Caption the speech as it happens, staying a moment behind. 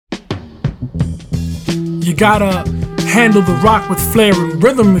You gotta handle the rock with flair and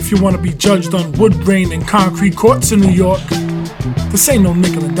rhythm if you want to be judged on wood grain and concrete courts in New York. This ain't no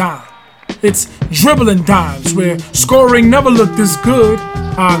nickel and dime. It's dribbling dimes where scoring never looked this good,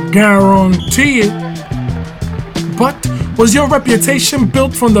 I guarantee it. But was your reputation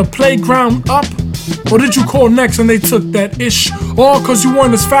built from the playground up? Or did you call next and they took that ish? All cause you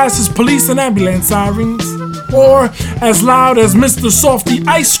weren't as fast as police and ambulance sirens? Or as loud as Mr. Softy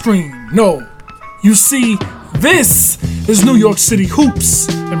Ice Cream? No. You see, this is New York City hoops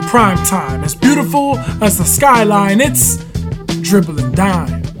in prime time. As beautiful as the skyline, it's dribbling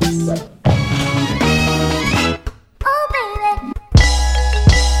dimes.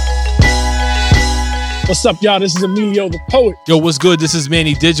 What's up, y'all? This is Emilio the Poet. Yo, what's good? This is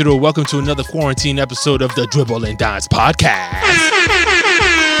Manny Digital. Welcome to another quarantine episode of the Dribble and Dimes podcast.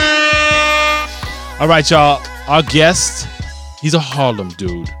 All right, y'all. Our guest, he's a Harlem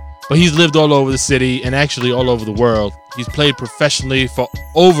dude, but he's lived all over the city and actually all over the world. He's played professionally for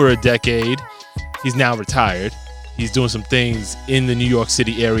over a decade. He's now retired. He's doing some things in the New York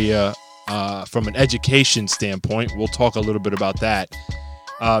City area from an education standpoint. We'll talk a little bit about that.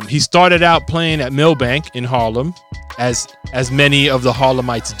 He started out playing at Milbank in Harlem, as many of the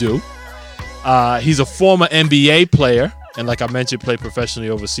Harlemites do. He's a former NBA player, and like I mentioned, played professionally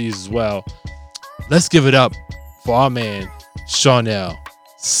overseas as well. Let's give it up for our man, Charnel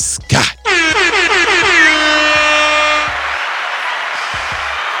Scott.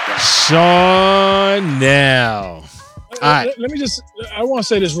 Charnel. Let me I want to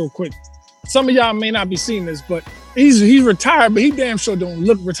say this real quick. Some of y'all may not be seeing this, but he's retired, but he damn sure don't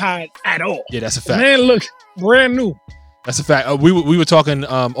look retired at all. Yeah, that's a fact. The man look brand new. That's a fact. We were talking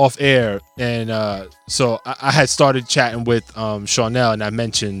off air, and so I had started chatting with Charnel, and I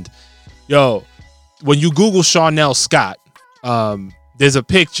mentioned, yo, when you Google Charnel Scott, there's a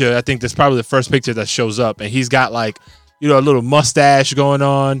picture. I think that's probably the first picture that shows up, and he's got like, a little mustache going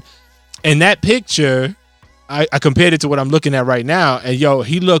on, and that picture, I compared it to what I'm looking at right now, and yo,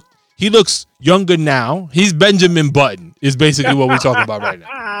 he looks younger now. He's Benjamin Button is basically what we're talking about right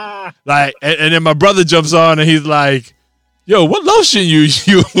now. Like, and then my brother jumps on and he's like, yo, what lotion you use?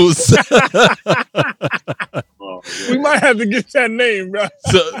 We might have to get that name, bro.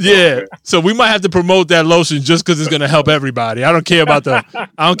 So we might have to promote that lotion just because it's gonna help everybody. I don't care about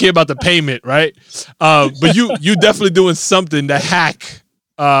the payment, right? But you definitely doing something to hack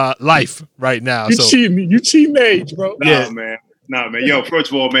life right now. You cheating age, bro. Nah, man. Yo, first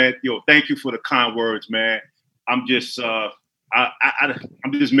of all, man, thank you for the kind words, man. I'm just, I'm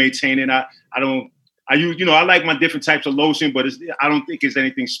just maintaining. I like my different types of lotion, but I don't think it's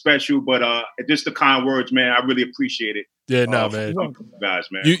anything special. But just the kind words, man. I really appreciate it. Yeah, man. Guys,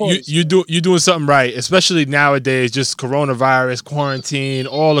 man. You doing something right, especially nowadays. Just coronavirus, quarantine,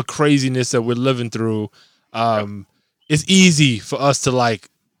 all the craziness that we're living through. It's easy for us to like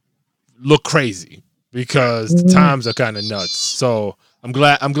look crazy, because the times are kind of nuts. So I'm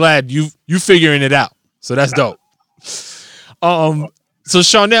glad you figuring it out. So that's dope. So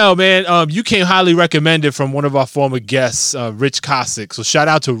Charnel, man, you came highly recommended from one of our former guests, Rich Cossack. So shout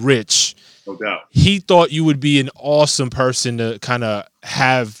out to Rich. No doubt. He thought you would be an awesome person to kind of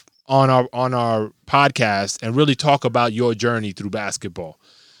have on our podcast and really talk about your journey through basketball.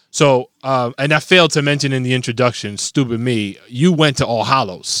 So, and I failed to mention in the introduction, stupid me, you went to All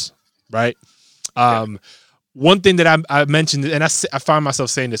Hallows, right? One thing that I mentioned, and I find myself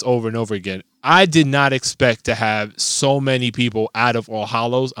saying this over and over again, I did not expect to have so many people out of All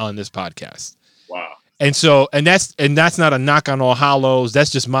Hallows on this podcast. Wow. And so, and that's not a knock on All Hallows.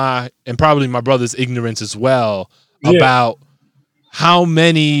 That's just my, and probably my brother's ignorance as well, about how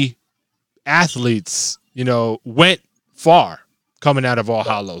many athletes, went far coming out of All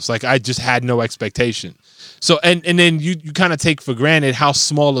Hallows. Like, I just had no expectation. So, and then you kind of take for granted how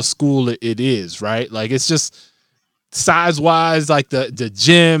small a school it is, right? Like, it's just size-wise, like the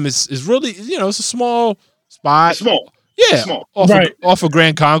gym is really, it's a small spot. It's small. Yeah. It's small. Off of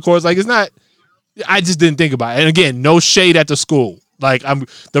Grand Concourse. Like, it's not, I just didn't think about it. And again, no shade at the school. Like,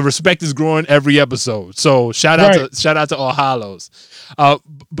 the respect is growing every episode. So shout out to All Hallows.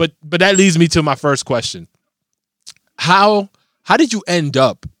 But that leads me to my first question. How did you end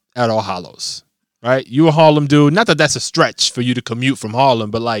up at All Hallows? Right? You a Harlem dude. Not that that's a stretch for you to commute from Harlem,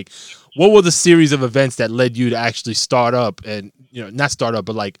 but like, what were the series of events that led you to actually start up and, not start up,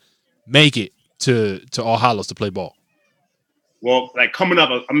 but like make it to All Hallows to play ball? Well, like coming up,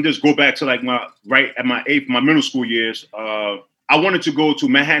 I'm just go back to like my middle school years. I wanted to go to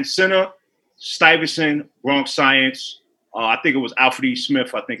Manhattan Center, Stuyvesant, Bronx Science. I think it was Alfred E.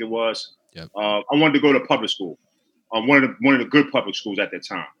 Smith. I think it was. Yep. I wanted to go to public school. One of the good public schools at that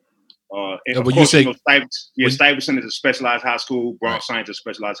time. And of course, Stuyvesant is a specialized high school. Bronx Science is a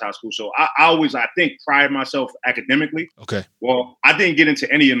specialized high school. So I think, pride myself academically. Okay. Well, I didn't get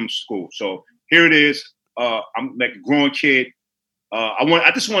into any of them schools. So here it is. I'm like a growing kid.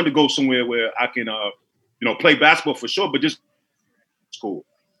 I just wanted to go somewhere where I can, play basketball for sure, but just school.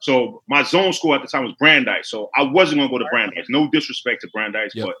 So my zone school at the time was Brandeis. So I wasn't going to go to Brandeis. No disrespect to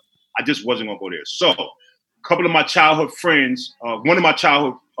Brandeis, but I just wasn't going to go there. So a couple of my childhood friends, one of my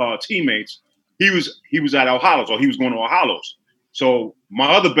childhood teammates, he was at All Hallows, or he was going to All Hallows. So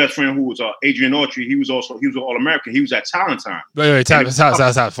my other best friend, who was Adrian Autry, he was an All-American. He was at Talent Time. Wait,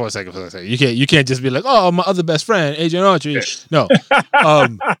 stop for a second. You can't just be like, oh, my other best friend, Adrian Autry. Yeah. No.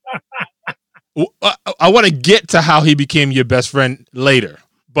 I want to get to how he became your best friend later.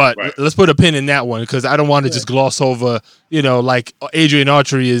 But let's put a pin in that one, because I don't want to just gloss over, like Adrian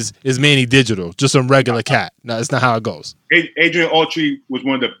Autry is Manny Digital, just some regular cat. No, that's not how it goes. Adrian Autry was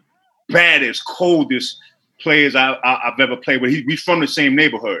one of the baddest, coldest players I've ever played with. We from the same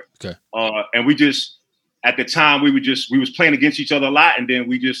neighborhood. Okay. And we just, at the time, we was playing against each other a lot. And then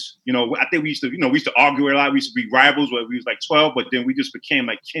we just, I think we used to argue a lot. We used to be rivals when we was like 12, but then we just became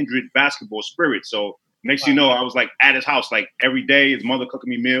like kindred basketball spirits. So next thing you know, I was like at his house like every day. His mother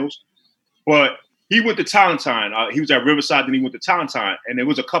cooking me meals. But he went to Talent Time. He was at Riverside, then he went to Talent Time. And there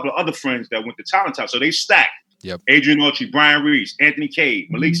was a couple of other friends that went to Talent Time. So they stacked. Yep. Adrian Autry, Brian Reese, Anthony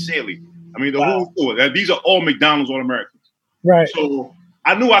Cade, Malik Saley. I mean, the whole four. These are all McDonald's All-Americans. Right. So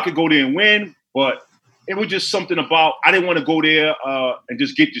I knew I could go there and win, but it was just something about, I didn't want to go there and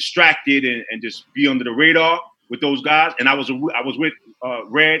just get distracted and just be under the radar with those guys. And I was with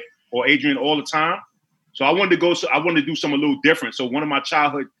Red or Adrian all the time. So I wanted to do something a little different. So one of my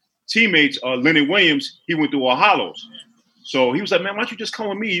childhood teammates, Leonard Williams, he went to All Hallows. So he was like, man, why don't you just come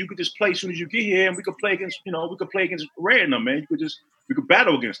with me? You could just play as soon as you get here, and we could play against Red and them, man. We could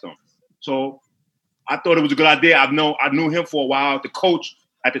battle against them. So I thought it was a good idea. I knew him for a while. The coach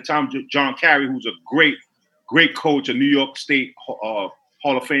at the time, John Carey, who's a great coach, a New York State Hall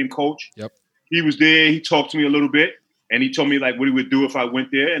of Fame coach. Yep. He was there. He talked to me a little bit, and he told me like what he would do if I went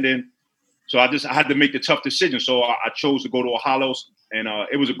there. And then, so I had to make the tough decision. So I chose to go to All Hallows, and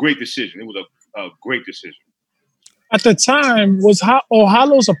it was a great decision. It was a great decision. At the time, was All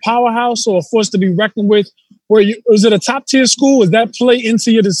Hallows a powerhouse or a force to be reckoned with? Was it a top tier school? Was that play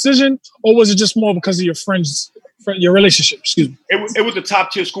into your decision, or was it just more because of your relationship? Excuse me. It was a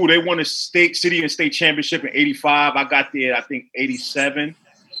top tier school. They won a city and state championship in '85. I got there, I think, '87.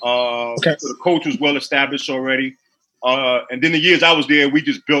 Okay. So the coach was well established already. And then the years I was there, we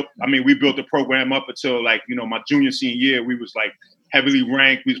built the program up until my junior, senior year. We was like heavily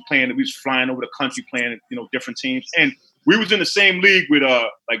ranked. We was flying over the country playing, different teams. And we was in the same league with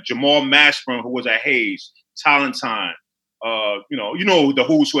like Jamal Mashburn, who was at Hayes, Talent Time. The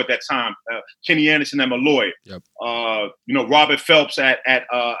who's who at that time, Kenny Anderson at Malloy. Yep. Robert Phelps at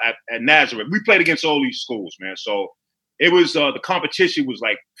Nazareth. We played against all these schools, man. So it was the competition was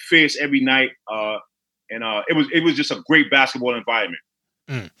like fierce every night. And it was just a great basketball environment.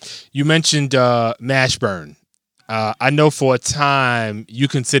 You mentioned Mashburn. I know for a time you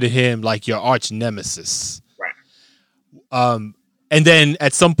consider him like your arch nemesis. Right. And then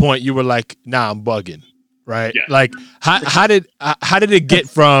at some point you were like, nah, I'm bugging. Right. Yeah. Like how did it get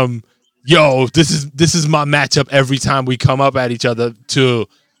from, yo, this is my matchup every time we come up at each other to,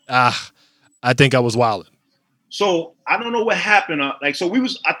 I think I was wilding. So I don't know what happened.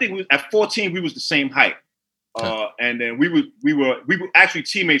 At 14, we was the same height. Okay. And then we were actually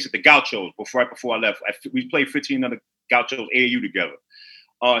teammates at the Gauchos right before I left. We played 15 other Gauchos AAU together.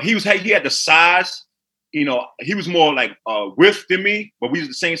 He had the size, he was more like width than me, but we was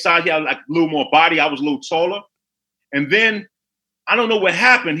the same size. He had like a little more body. I was a little taller. And then I don't know what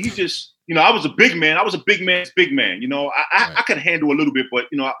happened. He just, I was a big man. I was a big man's big man. I could handle a little bit, but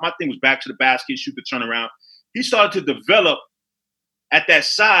my thing was back to the basket, shoot the turnaround. He started to develop at that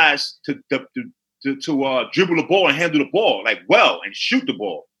size to dribble the ball and handle the ball and shoot the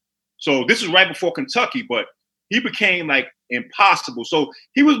ball. So this is right before Kentucky, but he became like impossible. So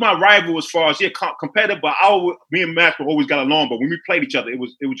he was my rival as far as competitive, but me and Max always got along. But when we played each other, it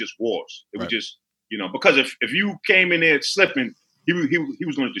was just wars. It was just because if you came in there slipping, he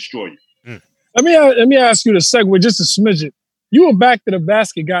was going to destroy you. Let me ask you to segue just a smidgen. You were back to the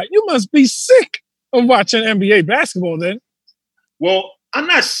basket guy. You must be sick of watching NBA basketball then. Well, I'm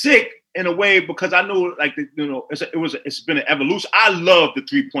not sick in a way because I know it's been an evolution. I love the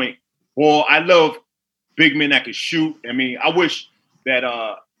 3-point ball. I love big men that can shoot. I mean, I wish that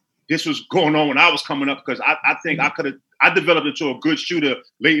this was going on when I was coming up because I think I developed into a good shooter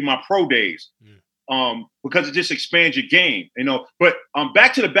late in my pro days. because it just expands your game, you know. But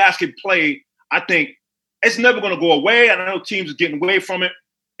back to the basket play, I think it's never going to go away. I know teams are getting away from it.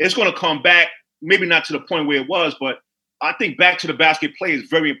 It's going to come back, maybe not to the point where it was, but I think back to the basket play is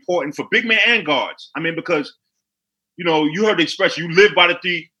very important for big men and guards. I mean, because, you know, you heard the expression, you live by the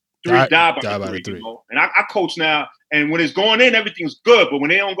three, die by the three. You know? And I coach now, and when it's going in, everything's good. But when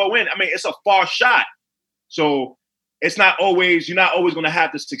they don't go in, I mean, it's a far shot. So it's not always, you're not always going to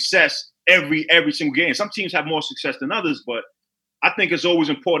have the success every single game. Some teams have more success than others, but I think it's always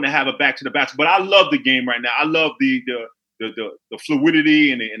important to have a back to the basket. But I love the game right now. I love the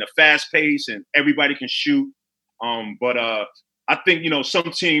fluidity and the fast pace, and everybody can shoot. But I think, you know,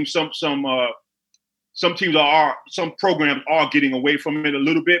 some teams some programs are getting away from it a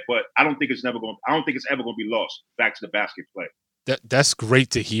little bit, but I don't think it's ever going to be lost back to the basket play. That's great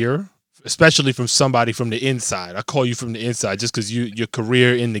to hear, especially from somebody from the inside. I call you from the inside just because your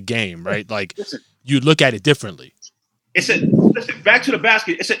career in the game, right? Like, you look at it differently. Listen, back to the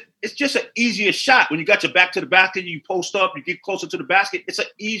basket. It's just an easier shot when you got your back to the basket. You post up, you get closer to the basket. It's an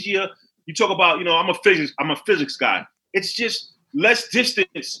easier. You talk about, you know, I'm a physics guy. It's just less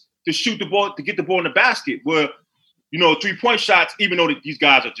distance to shoot the ball, to get the ball in the basket. Where, you know, 3-point shots, even though these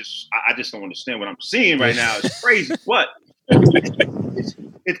guys are I just don't understand what I'm seeing right now. It's crazy. But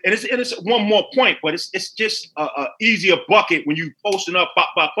it's one more point, but it's just a easier bucket when you posting up, pop,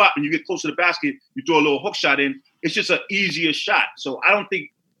 pop, pop, and you get close to the basket, you throw a little hook shot in. It's just an easier shot. So I don't think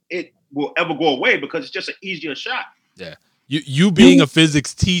it will ever go away because it's just an easier shot. Yeah. You being a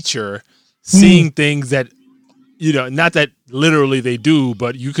physics teacher, seeing things that, you know, not that literally they do,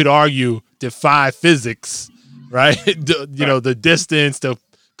 but you could argue defy physics, right? You know, the distance, the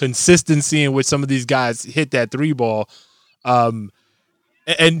consistency in which some of these guys hit that three ball. And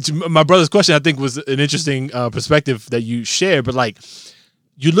my brother's question, I think, was an interesting perspective that you shared. But, like,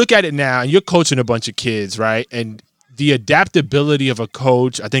 you look at it now, and you're coaching a bunch of kids, right? And the adaptability of a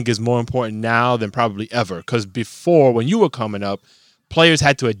coach, I think, is more important now than probably ever. Because before, when you were coming up, players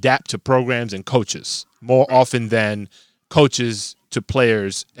had to adapt to programs and coaches more often than coaches to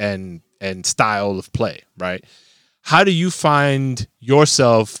players and style of play, right? How do you find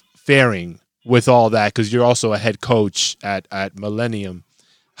yourself faring with all that? Because you're also a head coach at Millennium.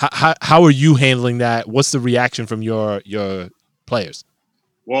 How are you handling that? What's the reaction from your players?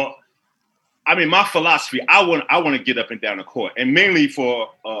 Well, I mean, my philosophy, I want to get up and down the court, and mainly for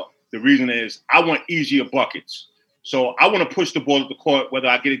the reason is I want easier buckets. So I want to push the ball at the court, whether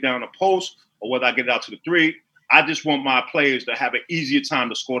I get it down the post or whether I get it out to the three. I just want my players to have an easier time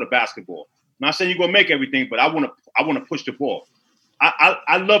to score the basketball. I'm not saying you're gonna make everything, but I want to push the ball.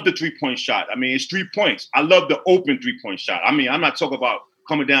 I love the 3-point shot. I mean, it's 3 points. I love the open 3-point shot. I mean, I'm not talking about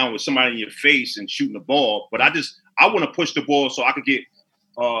coming down with somebody in your face and shooting the ball, but I want to push the ball so I could get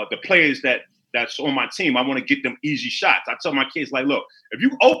the players that's on my team. I want to get them easy shots. I tell my kids, like, look, if you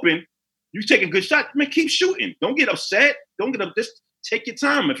open, you taking good shots, man, keep shooting. Don't get upset. Don't get up. Just take your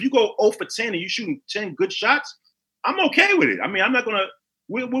time. If you go 0 for 10 and you shooting 10 good shots, I'm okay with it. I mean, I'm not gonna.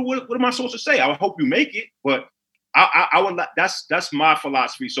 What am I supposed to say? I hope you make it, but I would. That's my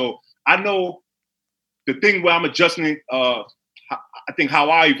philosophy. So I know the thing where I'm adjusting. I think how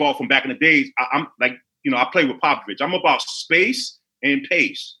I evolved from back in the days. I'm like, you know, I play with Popovich. I'm about space and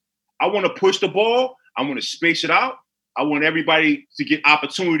pace. I want to push the ball. I want to space it out. I want everybody to get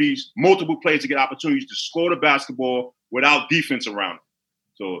opportunities, multiple players to get opportunities to score the basketball without defense around them.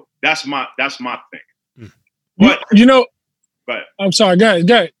 So that's my thing. But you know, but I'm sorry, go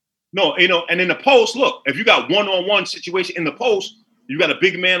ahead. No, you know, and in the post, look, if you got one-on-one situation in the post, you got a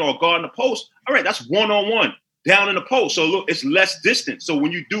big man or a guard in the post. All right, that's one-on-one down in the post. So look, it's less distance. So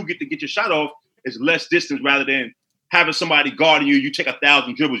when you do get your shot off, it's less distance rather than having somebody guarding you. You take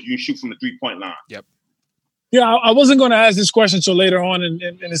 1,000 dribbles, you shoot from the 3-point line. Yep. Yeah, I wasn't going to ask this question until later on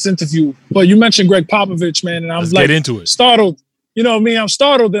in this interview, but you mentioned Greg Popovich, man, and I was Let's get into it. Startled. You know me, I'm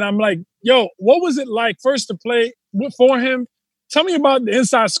startled, and I'm like, yo, what was it like first to play for him? Tell me about the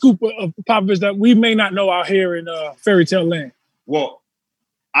inside scoop of Popovich that we may not know out here in Fairy Tale Land. Well,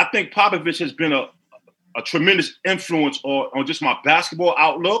 I think Popovich has been a tremendous influence on just my basketball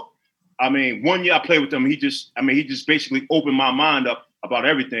outlook. I mean, one year I played with him, he just basically opened my mind up about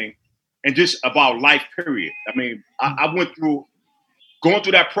everything and just about life, period. I mean, I went through, going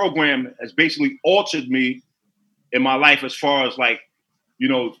through that program has basically altered me in my life as far as, like, you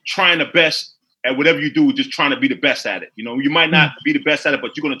know, trying the best at whatever you do, just trying to be the best at it. You know, you might not be the best at it,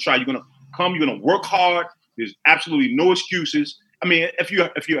 but you're going to try. You're going to come. You're going to work hard. There's absolutely no excuses. I mean, if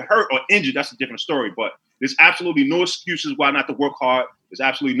you're hurt or injured, that's a different story. But there's absolutely no excuses why not to work hard. There's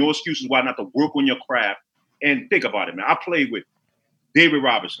absolutely no excuses why not to work on your craft. And think about it, man. I played with David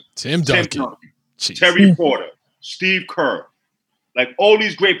Robinson, Tim Duncan, Jeez. Terry Porter, Steve Kerr, like all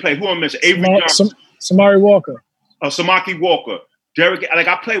these great players. Who I'm missing? Avery Johnson, Samari Walker, Samaki Walker, Derek. Like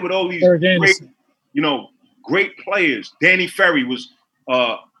I played with all these great players. Danny Ferry was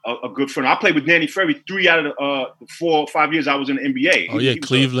a good friend. I played with Danny Ferry 3 out of the 4 or 5 years I was in the NBA. Oh yeah,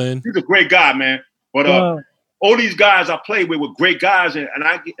 Cleveland. He's a great guy, man. But all these guys I played with were great guys, and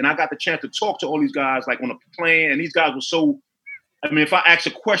I got the chance to talk to all these guys like on a plane. And these guys were so. I mean, if I asked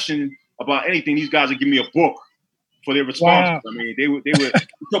a question about anything, these guys would give me a book for their responses. Wow. I mean, they were talk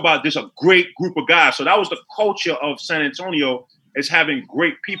about just a great group of guys. So that was the culture of San Antonio, is having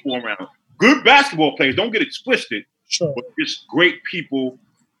great people around. Good basketball players, don't get it twisted, sure, but just great people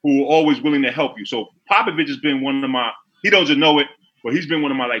who are always willing to help you. So Popovich has been one of my, he doesn't know it, but he's been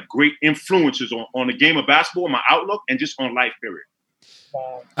one of my like great influences on the game of basketball, my outlook, and just on life, period.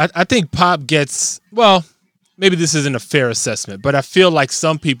 Wow. I think Pop gets, well, maybe this isn't a fair assessment, but I feel like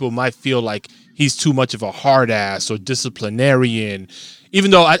some people might feel like he's too much of a hard ass or disciplinarian, even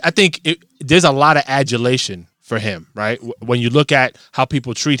though I think there's a lot of adulation for him, right? When you look at how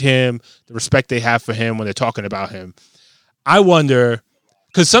people treat him, the respect they have for him when they're talking about him, I wonder,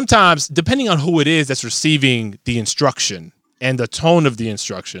 because sometimes, depending on who it is that's receiving the instruction and the tone of the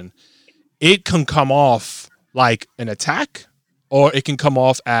instruction, it can come off like an attack or it can come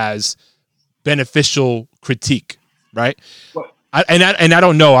off as beneficial critique, right? And I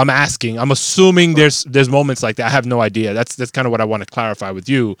don't know. I'm asking. I'm assuming there's moments like that. I have no idea. That's kind of what I want to clarify with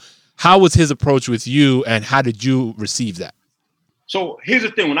you. How was his approach with you, and how did you receive that? So here's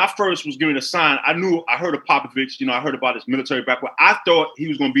the thing. When I first was given a sign, I heard of Popovich. I heard about his military background. I thought he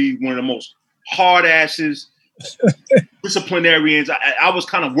was going to be one of the most hard asses, disciplinarians. I was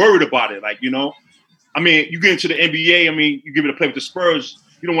kind of worried about it. I mean, you get into the NBA. I mean, you give it a play with the Spurs.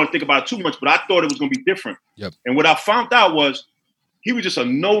 You don't want to think about it too much, but I thought it was going to be different. Yep. And what I found out was he was just a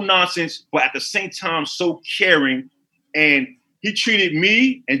no-nonsense, but at the same time so caring. And he treated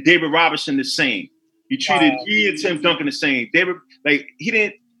me and David Robinson the same. He treated me and Tim Duncan the same. David, he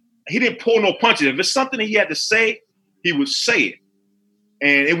didn't pull no punches. If it's something that he had to say, he would say it.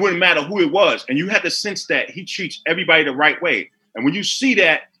 And it wouldn't matter who it was. And you had the sense that he treats everybody the right way. And when you see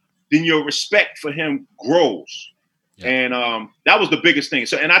that, then your respect for him grows. Yeah. And that was the biggest thing.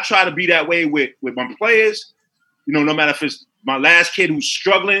 So, and I try to be that way with my players, no matter if it's my last kid who's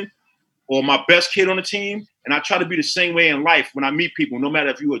struggling or my best kid on the team. And I try to be the same way in life when I meet people, no matter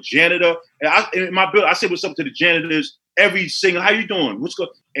if you're a janitor. In my building, I say what's up to the janitors every single, how you doing? What's good?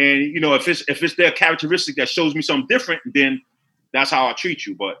 And, if it's their characteristic that shows me something different, then that's how I treat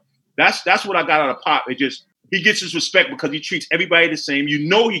you. But that's what I got out of Pop. He gets his respect because he treats everybody the same.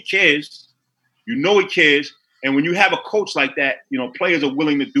 He cares. And when you have a coach like that, players are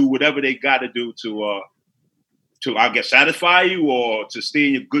willing to do whatever they got to do to I guess, satisfy you or to stay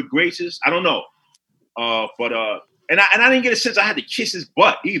in your good graces. I don't know. But I didn't get a sense I had to kiss his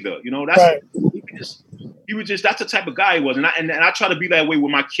butt either. That's right. He was just that's the type of guy he was. And I try to be that way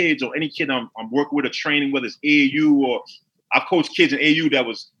with my kids or any kid I'm working with or training, whether it's AAU or I've coached kids in AAU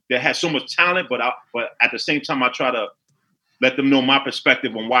that has so much talent, but at the same time I try to let them know my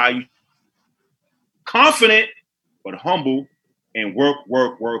perspective on why you confident but humble and work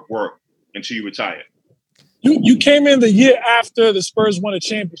until you retire. You came in the year after the Spurs won a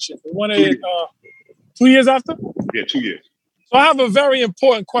championship. They won it 2 years after? Yeah, 2 years. So I have a very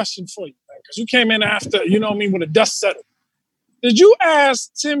important question for you, because you came in after, when the dust settled. Did you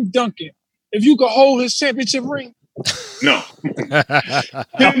ask Tim Duncan if you could hold his championship ring? No.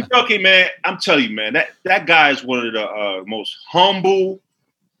 Tim Duncan, man, I'm telling you, man, that guy is one of the most humble,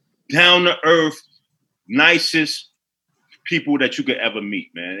 down-to-earth, nicest people that you could ever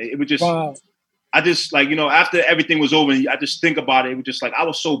meet, man. It was just... Wow. I just after everything was over, I just think about it. It was just I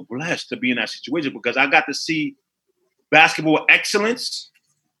was so blessed to be in that situation because I got to see basketball excellence,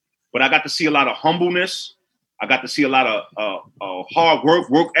 but I got to see a lot of humbleness. I got to see a lot of hard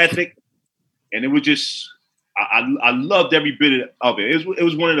work ethic. And it was just, I loved every bit of it. It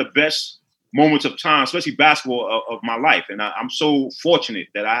was one of the best moments of time, especially basketball of my life. And I'm so fortunate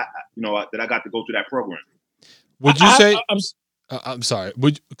that I got to go through that program. Would you say... I'm sorry.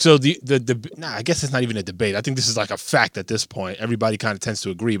 I guess it's not even a debate. I think this is like a fact at this point. Everybody kind of tends to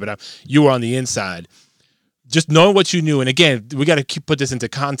agree, but you were on the inside. Just knowing what you knew, and again, we got to put this into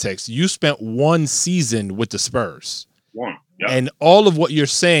context. You spent 1 season with the Spurs. One. Yep. And all of what you're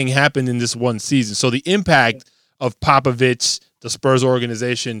saying happened in this 1 season. So the impact of Popovich, the Spurs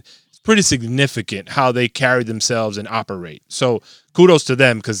organization, is pretty significant how they carry themselves and operate. So kudos to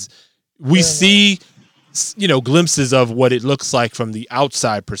them because we see glimpses of what it looks like from the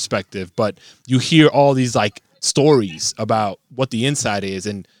outside perspective, but you hear all these stories about what the inside is.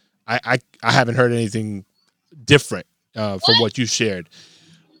 And I haven't heard anything different from what you shared.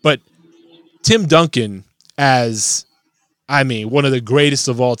 But Tim Duncan, as one of the greatest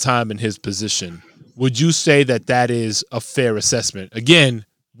of all time in his position, would you say that is a fair assessment? Again,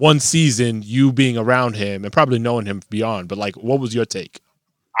 one season, you being around him and probably knowing him beyond, but like, what was your take?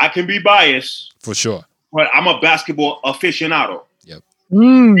 I can be biased. For sure. But I'm a basketball aficionado. Yep.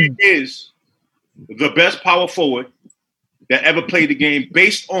 He is the best power forward that ever played the game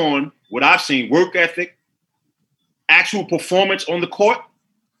based on what I've seen, work ethic, actual performance on the court,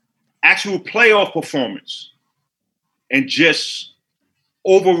 actual playoff performance, and just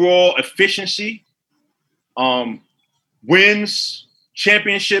overall efficiency, wins,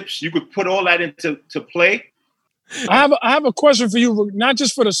 championships. You could put all that into play. I have a question for you, not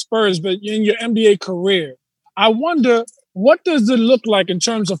just for the Spurs, but in your NBA career. I wonder, what does it look like in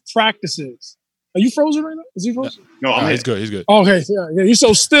terms of practices? Are you frozen right now? Is he frozen? No, he's good. He's good. Okay, yeah, you're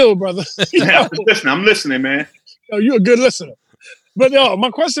so still, brother. I'm listening, man. You're a good listener. But my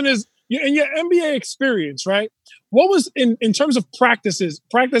question is, in your NBA experience, right? What was in terms of practices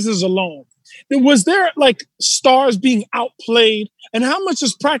alone? Was there like stars being outplayed? And how much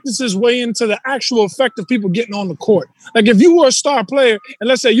does practices weigh into the actual effect of people getting on the court? Like if you were a star player and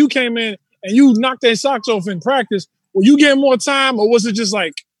let's say you came in and you knocked their socks off in practice, were you getting more time or was it just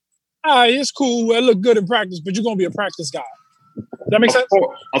like, it's cool, it looked good in practice, but you're going to be a practice guy? Does that make sense?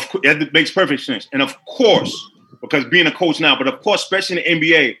 Of course, that makes perfect sense. And of course, because being a coach now, but of course, especially in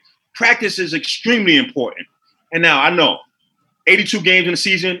the NBA, practice is extremely important. And now I know 82 games in a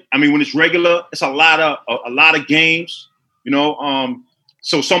season. I mean, when it's regular, it's a lot of games,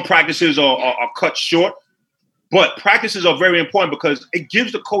 so some practices are cut short, but practices are very important because it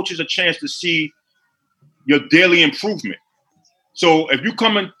gives the coaches a chance to see your daily improvement. So if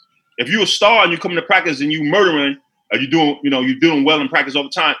you're a star and you come into practice and you murdering, or you're doing well in practice all the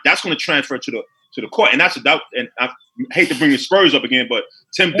time, that's going to transfer to the court. And that's a doubt. And I hate to bring the Spurs up again, but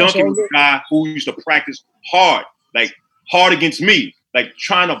Tim Duncan was a guy who used to practice hard against me, like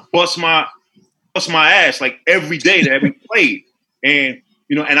trying to bust my ass like every day that we played. And,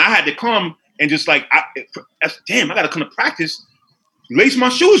 and I had to come and just like, I got to come to practice, lace my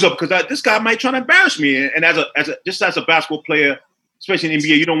shoes up because this guy might try to embarrass me. And as a basketball player, especially in the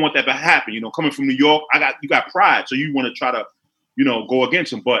NBA, you don't want that to happen. Coming from New York, you got pride. So you want to try to, go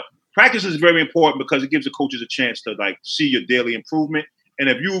against him. But practice is very important because it gives the coaches a chance to like see your daily improvement. And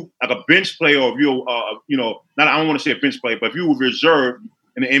if you like a bench player, or if you, I don't want to say a bench player, but if you were reserved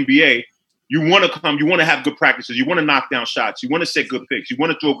in the NBA, you want to have good practices. You want to knock down shots. You want to set good picks. You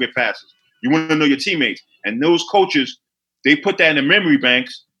want to throw good passes. You want to know your teammates. And those coaches, they put that in the memory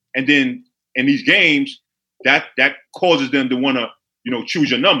banks. And then in these games, that causes them to want to, choose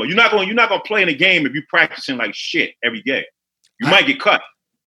your number. You're not going to play in a game if you're practicing like shit every day. You might get cut.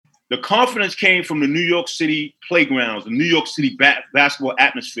 The confidence came from the New York City playgrounds, the New York City basketball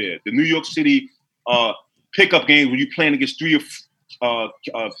atmosphere, the New York City pickup games when you're playing against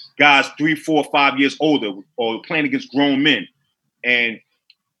guys 3, 4, 5 years older or playing against grown men. And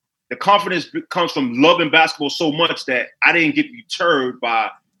the confidence comes from loving basketball so much that I didn't get deterred by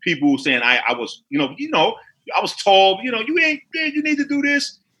people saying I was, I was told, you ain't good, you need to do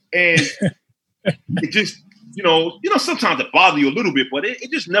this. And it just, sometimes it bothers you a little bit, but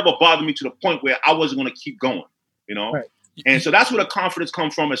it just never bothered me to the point where I wasn't going to keep going, Right. And so that's where the confidence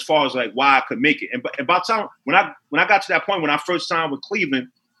comes from as far as like why I could make it. And by the time when I got to that point, when I first signed with Cleveland,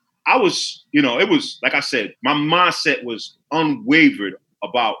 I was, it was, like I said, my mindset was unwavered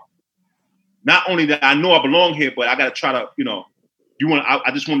about not only that I know I belong here, but I got to try to,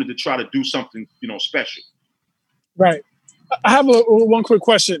 I just wanted to try to do something, special. Right. I have one quick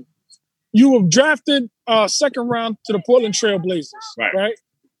question. You were drafted second round to the Portland Trail Blazers, right?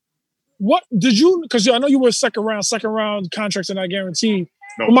 What did you? Because I know you were second round contracts are not guaranteed.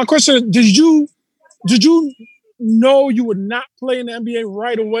 No. But my question is, did you know you would not play in the NBA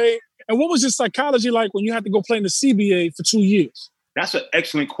right away? And what was your psychology like when you had to go play in the CBA for 2 years? That's an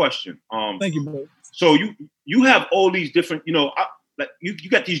excellent question. Thank you, bro. So you have all these different, you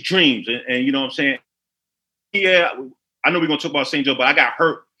got these dreams, and you know what I'm saying? Yeah, I know we're gonna talk about St. Joe, but I got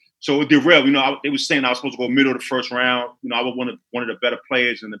hurt. So it derailed. They were saying I was supposed to go middle of the first round. I was one of the better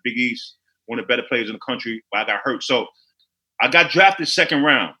players in the Big East, one of the better players in the country, but I got hurt. So I got drafted second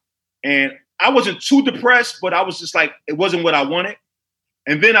round. And I wasn't too depressed, but I was just like, it wasn't what I wanted.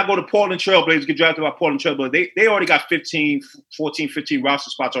 And then I go to Portland Trail Blazers, get drafted by Portland Trail Blazers. They already got 15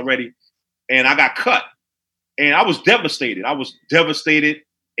 roster spots already. And I got cut. And I was devastated.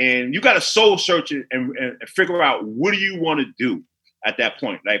 And you got to soul search it and figure out what do you want to do at that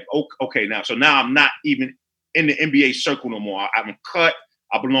point. Like, okay, now I'm not even in the NBA circle no more. I'm cut.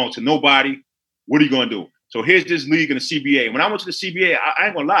 I belong to nobody. What are you going to do? So here's this league in the CBA. When I went to the CBA, I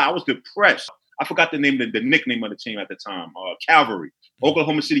ain't going to lie, I was depressed. I forgot the nickname of the team at the time, Cavalry,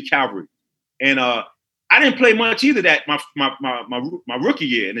 Oklahoma City Cavalry. And I didn't play much either that my rookie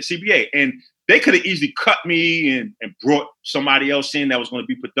year in the CBA. And they could have easily cut me and brought somebody else in that was going to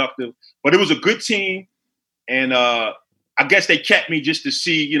be productive. But it was a good team. And I guess they kept me just to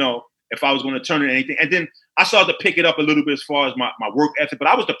see, if I was going to turn into anything. And then I started to pick it up a little bit as far as my work ethic. But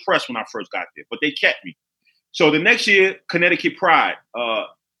I was depressed when I first got there. But they kept me. So the next year, Connecticut Pride, I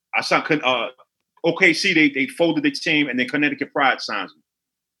signed OKC. They folded the team, and then Connecticut Pride signs me.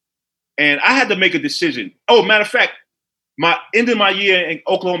 And I had to make a decision. Oh, matter of fact, ending my year in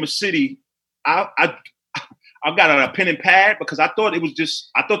Oklahoma City, I got a pen and pad because I thought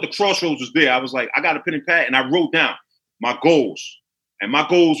the crossroads was there. I was like, I got a pen and pad, and I wrote down my goals. And my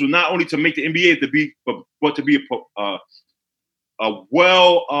goals were not only to make the NBA but to be a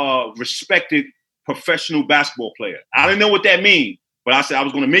well respected professional basketball player. I didn't know what that means, but I said I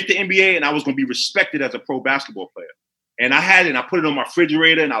was going to make the NBA and I was going to be respected as a pro basketball player. And I had it, and I put it on my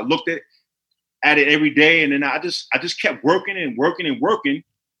refrigerator, and I looked at it every day. And then I just kept working and working and working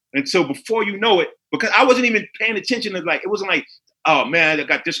until before you know it, because I wasn't even paying attention to, like, it wasn't like, oh man, I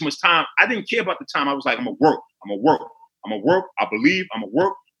got this much time. I didn't care about the time. I was like, I'm gonna work. I believe I'm gonna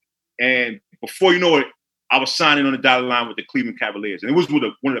work. And before you know it, I was signing on the dotted line with the Cleveland Cavaliers. And it was one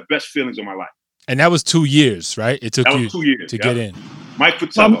of the best feelings of my life. And that was 2 years, right? It took you 2 years to get in. Mike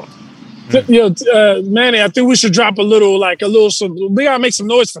Fratello. Manny, I think we should drop a little. We gotta make some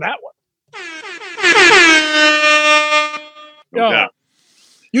noise for that one. No doubt.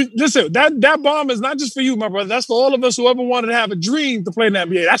 You listen. That bomb is not just for you, my brother. That's for all of us who ever wanted to have a dream to play in the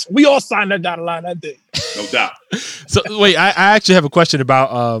NBA. We all signed that dotted line that day. No doubt. So wait, I actually have a question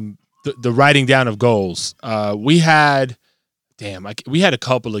about the writing down of goals. We had a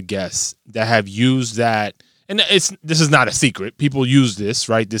couple of guests that have used that, and this is not a secret. People use this,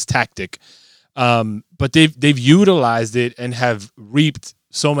 right? This tactic, but they've utilized it and have reaped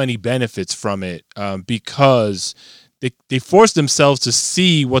so many benefits from it because they force themselves to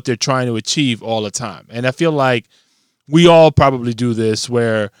see what they're trying to achieve all the time. And I feel like we all probably do this,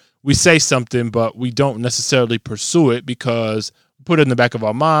 where we say something, but we don't necessarily pursue it because we put it in the back of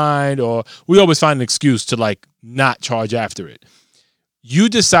our mind, or we always find an excuse to not charge after it. You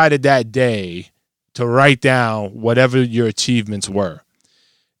decided that day to write down whatever your achievements were.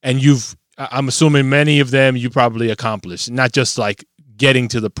 And I'm assuming many of them you probably accomplished, not just getting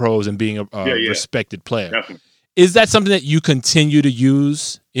to the pros and being a respected player. Definitely. Is that something that you continue to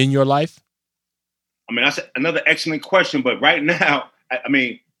use in your life? I mean, that's another excellent question. But right now, I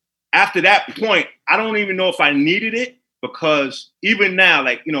mean, after that point, I don't even know if I needed it, because even now,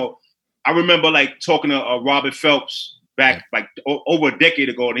 I remember talking to Robert Phelps back over a decade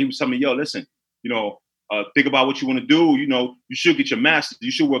ago, and he was telling me, yo, listen, think about what you want to do. You should get your master's.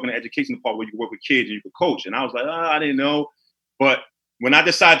 You should work in the education department where you can work with kids and you can coach. And I was like, I didn't know. But when I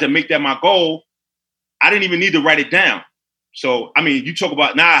decided to make that my goal, I didn't even need to write it down. So, I mean, you talk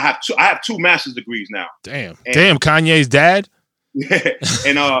about now I have two master's degrees now. Damn, Kanye's dad? Yeah.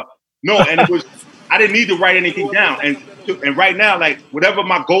 And and it was, I didn't need to write anything down. And right now, whatever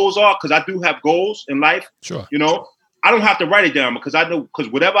my goals are, because I do have goals in life, sure. I don't have to write it down, because I know, because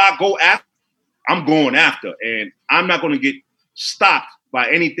whatever I go after, I'm going after. And I'm not going to get stopped by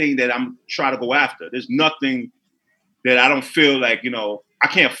anything that I'm trying to go after. There's nothing that I don't feel like, I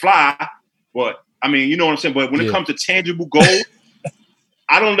can't fly, but I mean, you know what I'm saying? But when it comes to tangible goals,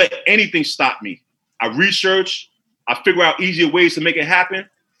 I don't let anything stop me. I research, I figure out easier ways to make it happen,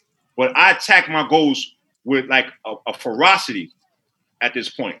 but I attack my goals with a ferocity at this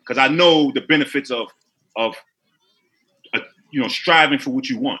point, because I know the benefits of striving for what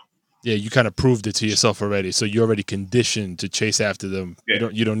you want. Yeah, you kind of proved it to yourself already, so you're already conditioned to chase after them. Yeah.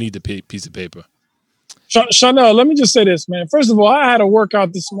 You don't need the piece of paper. Chanel, let me just say this, man. First of all, I had a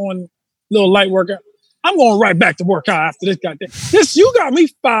workout this morning. Little light workout. I'm going right back to work out after this goddamn. You got me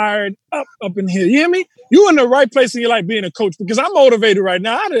fired up in here. You hear me? You in the right place in your life being a coach, because I'm motivated right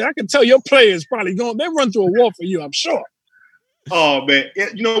now. I can tell your players probably they run through a wall for you, I'm sure. Oh man,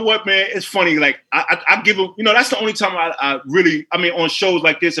 you know what, man? It's funny. I give them. That's the only time I really. I mean, on shows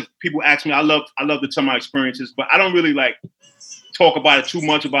like this, if people ask me, I love to tell my experiences, but I don't really talk about it too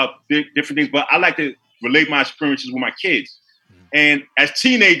much about different things. But I like to relate my experiences with my kids. And as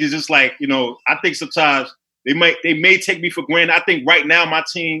teenagers, it's I think sometimes they may take me for granted. I think right now my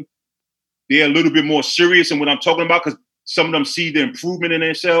team, they're a little bit more serious in what I'm talking about, because some of them see the improvement in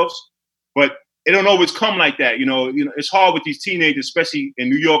themselves, but it don't always come like that. It's hard with these teenagers, especially in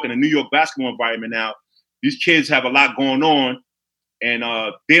New York and the New York basketball environment now. These kids have a lot going on, And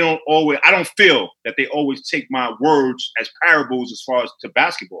they don't always, I don't feel that they always take my words as parables as far as to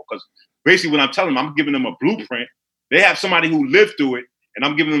basketball. Because basically what I'm telling them, I'm giving them a blueprint. They have somebody who lived through it, and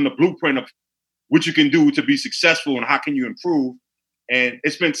I'm giving them the blueprint of what you can do to be successful and how can you improve. And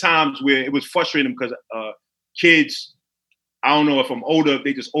it's been times where it was frustrating because kids, I don't know if I'm older,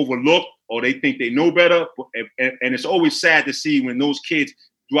 they just overlook or they think they know better. And it's always sad to see when those kids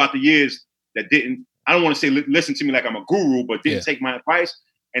throughout the years that didn't, I don't want to say listen to me like I'm a guru, but didn't take my advice,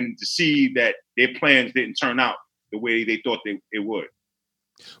 and to see that their plans didn't turn out the way they thought it would.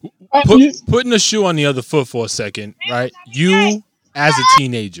 Putting a shoe on the other foot for a second, right? You, as a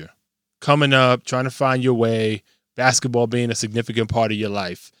teenager, coming up, trying to find your way, basketball being a significant part of your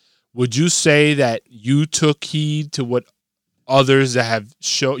life, would you say that you took heed to what others that have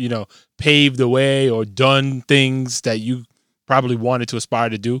paved the way or done things that you probably wanted to aspire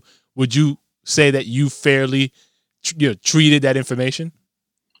to do? Would you say that you fairly treated that information?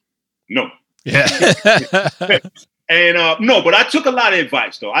 No. Yeah. And no, but I took a lot of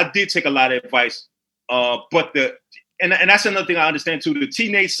advice though. I did take a lot of advice. But and that's another thing I understand too. The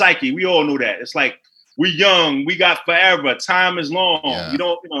teenage psyche, we all know that. It's like we're young, we got forever. Time is long. Yeah. You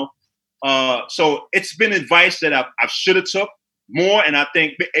don't, so it's been advice that I should have took more, and I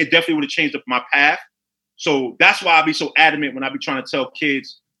think it definitely would have changed up my path. So that's why I be so adamant when I be trying to tell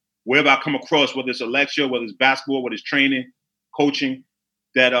kids wherever I come across, whether it's a lecture, whether it's basketball, whether it's training, coaching,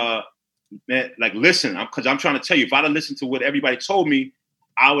 that like listen, because I'm trying to tell you, if I'd have listened to what everybody told me,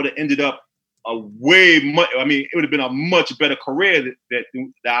 I would have ended up it would have been a much better career that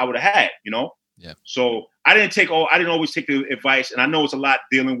I would have had, Yeah. So I didn't always take the advice, and I know it's a lot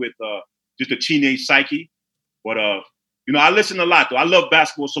dealing with just a teenage psyche, but I listen a lot though. I love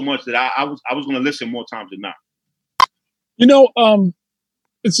basketball so much that I was going to listen more times than not.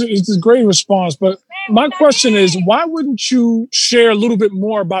 It's a great response, but my question is, why wouldn't you share a little bit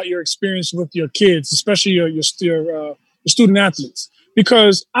more about your experience with your kids, especially your student athletes?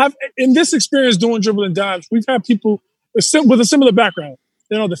 Because in this experience doing Dribble and Dimes, we've had people with a similar background.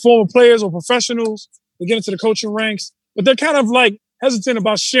 They're former players or professionals. They get into the coaching ranks, but they're kind of like hesitant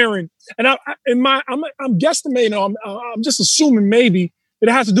about sharing. And I'm guesstimating. I'm just assuming maybe it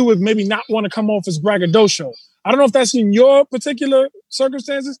has to do with maybe not want to come off as braggadocio. I don't know if that's in your particular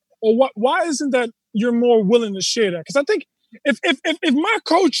circumstances or why isn't that you're more willing to share that? Because I think if my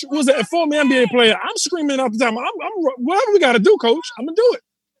coach was a former NBA player, I'm screaming all the time, I'm whatever we got to do, coach, I'm going to do it.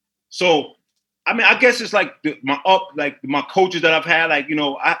 So, I guess it's like my coaches that I've had,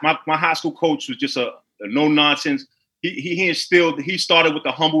 my high school coach was just a no nonsense. He started with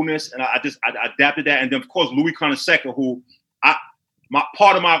the humbleness, and I adapted that. And then of course, Louis Conasecca, who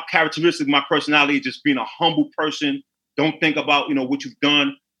part of my characteristic, my personality is just being a humble person. Don't think about, what you've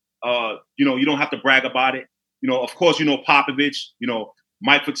done. You don't have to brag about it. Of course, Popovich,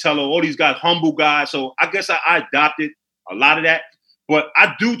 Mike Fratello, all these guys, humble guys. So I guess I adopted a lot of that. But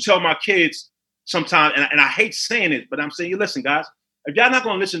I do tell my kids sometimes, and I hate saying it, but I'm saying, listen, guys, if y'all not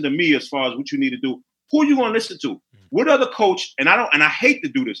going to listen to me as far as what you need to do, who are you going to listen to? What other coach, and I hate to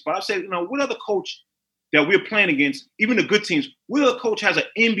do this, but I say, what other coach that we're playing against, even the good teams, what other coach has an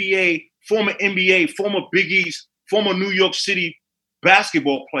former Big East, former New York City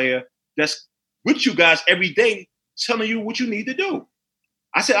basketball player that's with you guys every day telling you what you need to do?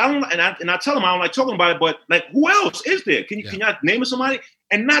 I said, I don't, and I tell them I don't like talking about it, but like, who else is there? Can y'all name somebody?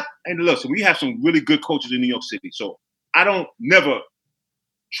 And listen, we have some really good coaches in New York City, so I don't never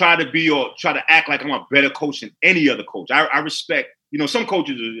try to act like I'm a better coach than any other coach. I respect, some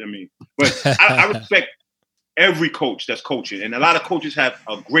coaches, but I respect every coach that's coaching, and a lot of coaches have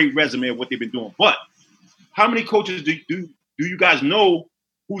a great resume of what they've been doing. But how many coaches do you guys know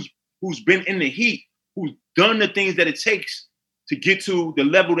who's been in the heat, who's done the things that it takes to get to the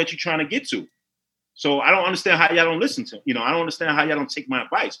level that you're trying to get to? So I don't understand how y'all don't listen to, I don't understand how y'all don't take my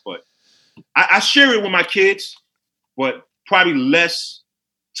advice. But I share it with my kids, but probably less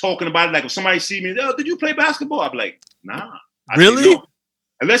talking about it. Like if somebody see me, did you play basketball? I'm like, nah. Really? No.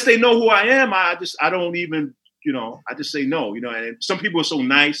 Unless they know who I am, I don't even, I just say no, and some people are so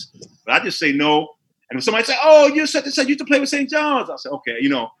nice, but I just say no. And if somebody say, oh, you said you used to play with St. John's, I'll say, okay,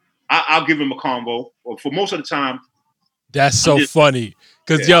 I'll give them a convo. Or for most of the time. That's so funny.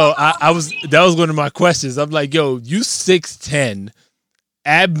 Because, that was one of my questions. I'm like, you 6'10",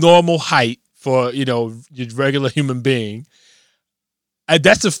 abnormal height for, your regular human being. And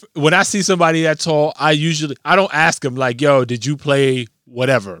when I see somebody that tall, I don't ask them like, did you play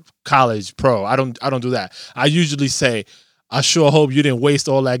whatever, college, pro? I don't do that. I usually say, I sure hope you didn't waste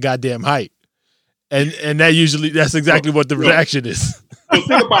all that goddamn height. And that's exactly what the reaction is. So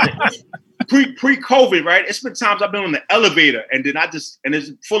think about it. pre-COVID, right? It's been times I've been on the elevator and then and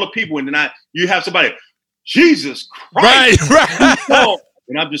it's full of people, and then you have somebody, Jesus Christ, right.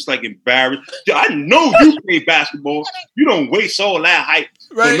 And I'm just like embarrassed. I know you play basketball. You don't waste all that hype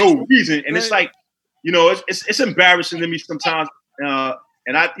for no reason, and it's like, it's embarrassing to me sometimes.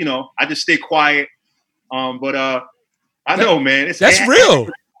 And I just stay quiet. But I know, man, that's real.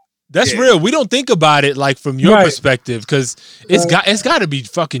 That's real. We don't think about it like from your perspective, because it's got to be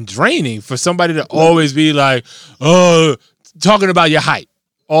fucking draining for somebody to always be like, talking about your height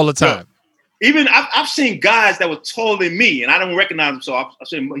all the time. Even I've seen guys that were taller than me, and I don't recognize him, so I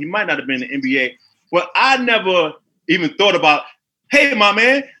said he might not have been in the NBA. But I never even thought about, hey, my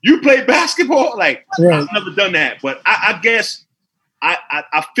man, you play basketball? Like, I've never done that. But I guess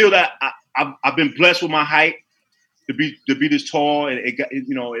I feel that I've been blessed with my height to be this tall, and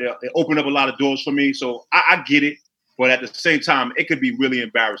it opened up a lot of doors for me. So I get it, but at the same time, it could be really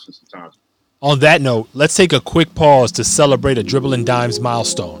embarrassing sometimes. On that note, let's take a quick pause to celebrate a Dribbling Dimes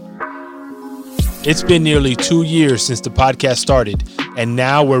milestone. It's been nearly 2 years since the podcast started, and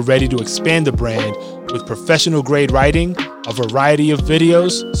now we're ready to expand the brand with professional grade writing, a variety of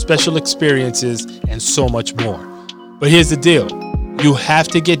videos, special experiences, and so much more. But here's the deal. You have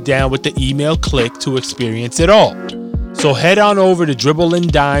to get down with the email click to experience it all. So head on over to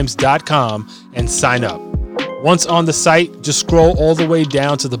dribblindimes.com and sign up. Once on the site, just scroll all the way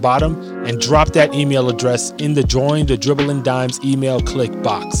down to the bottom and drop that email address in the Join the Dribbling Dimes email click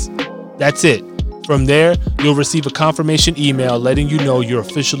box. That's it. From there, you'll receive a confirmation email letting you know you're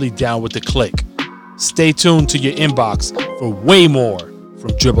officially down with the click. Stay tuned to your inbox for way more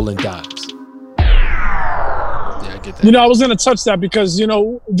from Dribbling Dimes. Yeah, I get that. I was going to touch that because,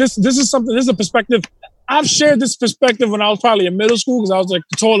 this is a perspective. I've shared this perspective when I was probably in middle school because I was like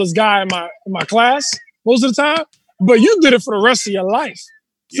the tallest guy in my class most of the time. But you did it for the rest of your life.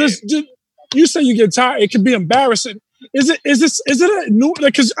 Yeah. So you say you get tired. It can be embarrassing. Is it a new,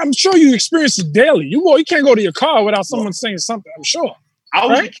 because I'm sure you experience it daily. You can't go to your car without someone saying something, I'm sure. I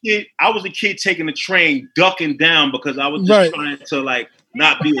was a kid taking the train, ducking down because I was just trying to like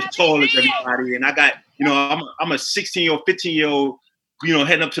not be as tall as everybody. And I got, I'm a 16-year-old, 15-year-old,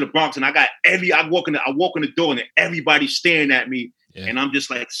 heading up to the Bronx, and I walk in the door and everybody's staring at me. Yeah. And I'm just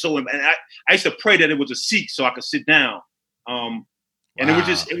like, and I used to pray that it was a seat so I could sit down. And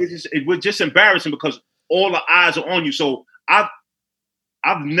it was just embarrassing because all the eyes are on you. So I've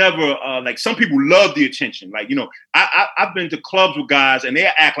never like some people love the attention. Like, I've been to clubs with guys and they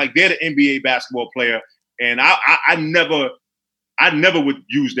act like they're the NBA basketball player. And I never would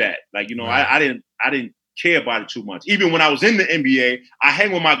use that. Like, I didn't care about it too much. Even when I was in the NBA, I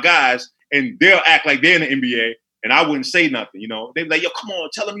hang with my guys and they'll act like they're in the NBA and I wouldn't say nothing. They'd be like, yo, come on,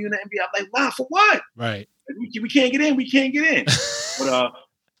 tell them you're in the NBA. I'm like, wow, for what? Right. We can't get in. We can't get in. But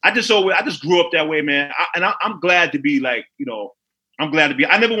I just grew up that way, man. I'm glad to be like,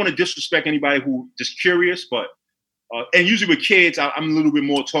 I never want to disrespect anybody who just curious, but and usually with kids, I'm a little bit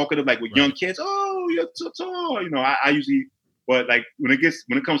more talkative. Like with young kids, oh, you're so tall. I usually, but like when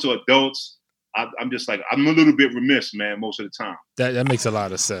it comes to adults, I'm just like I'm a little bit remiss, man, most of the time. That makes a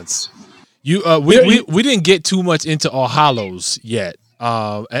lot of sense. We didn't get too much into All Hallows yet,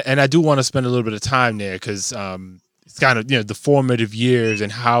 and I do want to spend a little bit of time there because it's kind of the formative years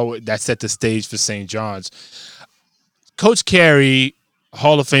and how that set the stage for St. John's. Coach Carey,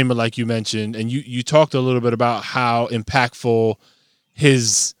 Hall of Famer, like you mentioned, and you talked a little bit about how impactful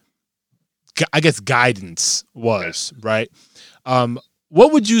his, I guess, guidance was, right?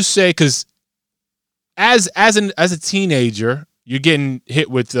 What would you say? Because as a teenager, you're getting hit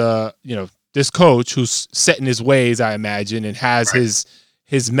with this coach who's set in his ways, I imagine, and has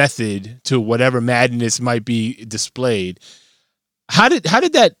his method to whatever madness might be displayed. How did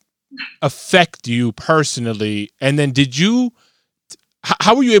that affect you personally? And then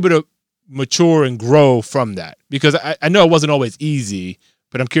how were you able to mature and grow from that? Because I know it wasn't always easy,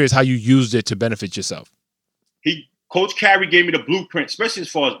 but I'm curious how you used it to benefit yourself. Coach Carey gave me the blueprint, especially as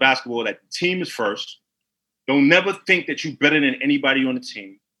far as basketball, that the team is first. Don't never think that you're better than anybody on the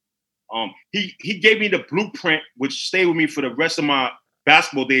team. He gave me the blueprint, which stayed with me for the rest of my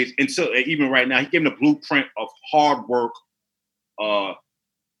basketball days until even right now. He gave me the blueprint of hard work.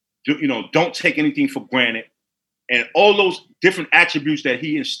 Don't take anything for granted, and all those different attributes that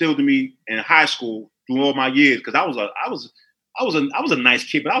he instilled in me in high school through all my years. Because I was a nice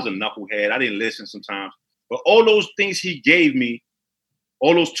kid, but I was a knucklehead. I didn't listen sometimes. But all those things he gave me,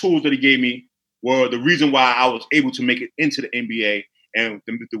 all those tools that he gave me, were the reason why I was able to make it into the NBA, and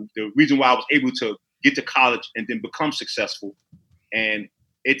the reason why I was able to get to college and then become successful. And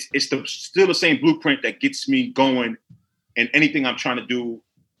it's still the same blueprint that gets me going in anything I'm trying to do,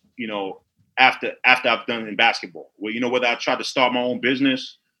 after I've done in basketball. Well, whether I tried to start my own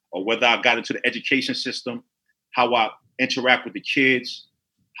business or whether I got into the education system, how I interact with the kids,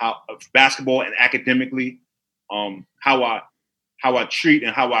 how basketball and academically, how I treat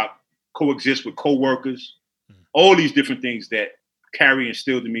and how I coexist with coworkers, all these different things that Carrie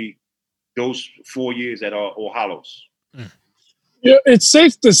instilled in me those 4 years at All Hallows. Yeah, it's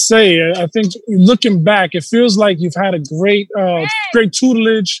safe to say, I think looking back, it feels like you've had a great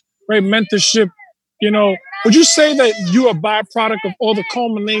tutelage, great mentorship. Would you say that you're a byproduct of all the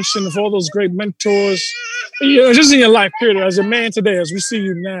culmination of all those great mentors, just in your life period, as a man today, as we see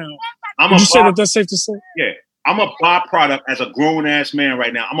you now? Would you say that that's safe to say? Yeah, I'm a byproduct as a grown-ass man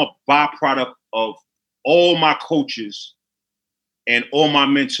right now. I'm a byproduct of all my coaches and all my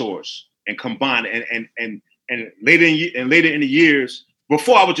mentors and combined. And later in the years,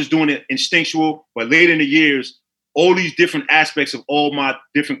 before I was just doing it instinctual, but later in the years, all these different aspects of all my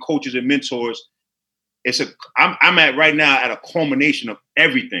different coaches and mentors, I'm at right now at a culmination of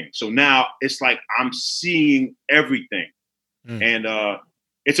everything. So now it's like I'm seeing everything. And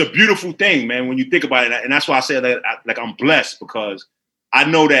it's a beautiful thing, man, when you think about it. And that's why I say that I'm blessed, because I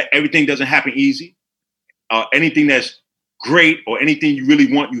know that everything doesn't happen easy. Anything that's great or anything you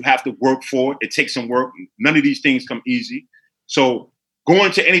really want, you have to work for it. It takes some work. None of these things come easy. So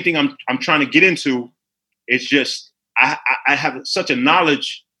going to anything I'm trying to get into, it's just I have such a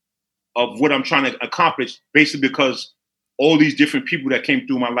knowledge of what I'm trying to accomplish, basically because all these different people that came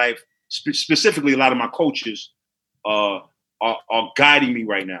through my life, specifically a lot of my coaches, are guiding me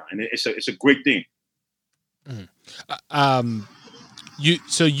right now, and it's a great thing.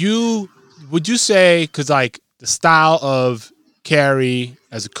 Would you say, because like the style of Carrie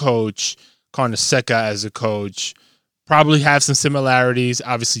as a coach, Carnesecca as a coach, probably have some similarities,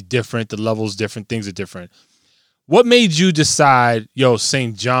 obviously different, the levels different, things are different. What made you decide,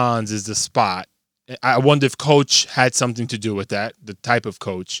 St. John's is the spot? I wonder if coach had something to do with that, the type of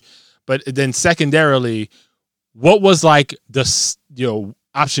coach. But then secondarily, what was like the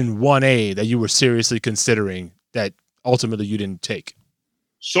option 1A that you were seriously considering that ultimately you didn't take?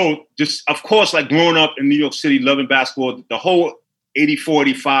 So just, of course, like growing up in New York City, loving basketball, the whole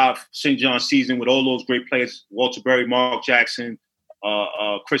 84-85 St. John's season with all those great players, Walter Berry, Mark Jackson,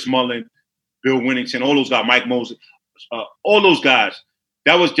 Chris Mullin, Bill Winnington, all those guys, Mike Mosley, all those guys.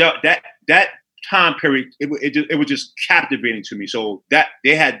 That was that time period. It was just captivating to me. So that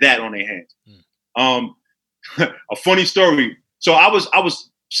they had that on their hands. A funny story. So I was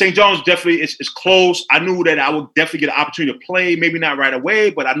St. John's definitely is close. I knew that I would definitely get an opportunity to play. Maybe not right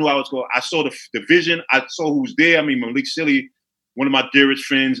away, but I knew I was going. I saw the vision. I saw who was there. I mean, Malik Silly, one of my dearest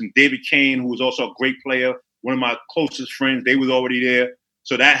friends, and David Kane, who was also a great player, one of my closest friends. They was already there.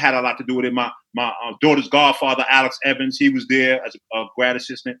 So that had a lot to do with it. My daughter's godfather, Alex Evans, he was there as a grad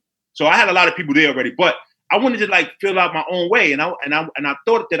assistant. So I had a lot of people there already. But I wanted to like fill out my own way, and I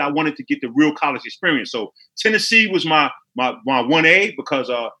thought that I wanted to get the real college experience. So Tennessee was my 1A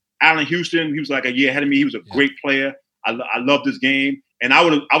because Allen Houston, he was like a year ahead of me. He was a great player. I loved his game, and I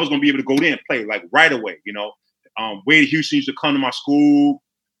was going to be able to go there and play like right away. Wade Houston used to come to my school,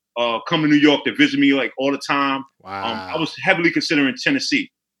 come to New York to visit me like all the time. Wow. I was heavily considering Tennessee.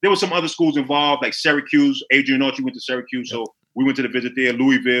 There were some other schools involved, like Syracuse. Adrian Archie went to Syracuse, so we went to the visit there.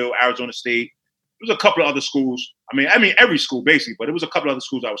 Louisville, Arizona State. There was a couple of other schools. I mean every school basically, but it was a couple of other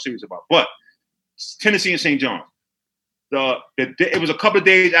schools I was serious about. But Tennessee and St. John's. It was a couple of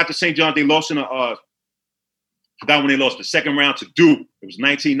days after St. John's. They lost in forgot when they lost the second round to Duke. It was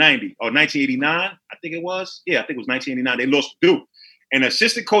 1990 or 1989, I think it was. Yeah, I think it was 1989. They lost to Duke. And the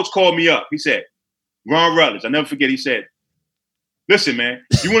assistant coach called me up. He said, Ron Rutledge, I'll never forget, he said, listen, man,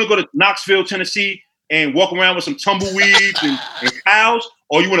 you want to go to Knoxville, Tennessee and walk around with some tumbleweeds and cows,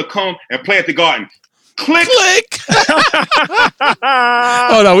 or you want to come and play at the Garden? Click.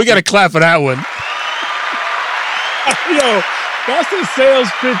 Oh, no, we got to clap for that one. Yo, that's a sales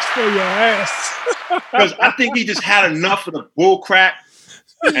pitch for your ass. Because I think he just had enough of the bull crap,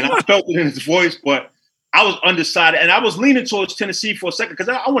 and I felt it in his voice, but I was undecided, and I was leaning towards Tennessee for a second because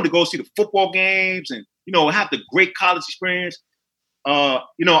I wanted to go see the football games and, have the great college experience, out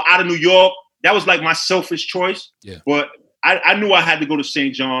of New York. That was like my selfish choice. Yeah. But I knew I had to go to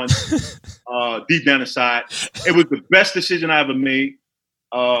St. John's deep down inside. It was the best decision I ever made.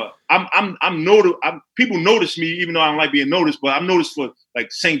 People notice me, even though I don't like being noticed, but I'm noticed for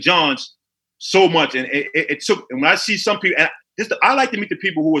like St. John's so much. And it took, and when I see some people, and I like to meet the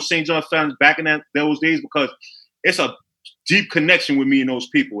people who were St. John's fans back in those days because it's a deep connection with me and those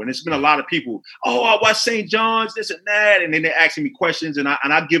people. And it's been a lot of people, I watch St. John's, this and that. And then they're asking me questions and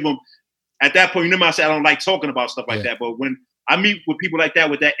I give them, at that point, I say I don't like talking about stuff like that. But when I meet with people like that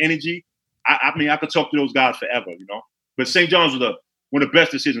with that energy, I mean, I could talk to those guys forever, But St. John's was one of the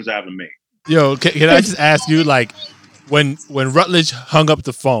best decisions I ever made. Yo, can I just ask you, like, when Rutledge hung up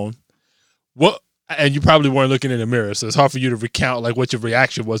the phone, and you probably weren't looking in the mirror, so it's hard for you to recount like what your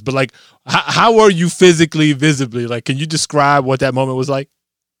reaction was. But like, how were you physically, visibly? Like, can you describe what that moment was like?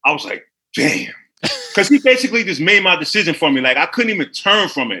 I was like, damn, because he basically just made my decision for me. Like, I couldn't even turn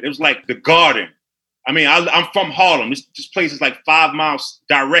from it. It was like the Garden. I mean, I'm from Harlem. This place is like 5 miles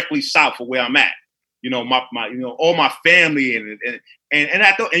directly south of where I'm at. All my family and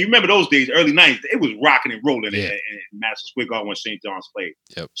you remember those days, early 90s, it was rocking and rolling in Madison Square Garden when St. John's played.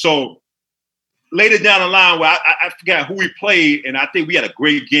 Yep. So later down the line, where I forgot who we played, and I think we had a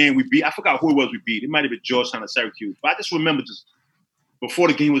great game. I forgot who it was we beat. It might have been Georgetown or Syracuse. But I just remember just before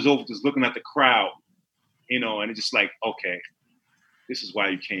the game was over, just looking at the crowd, and it's just like, okay, this is why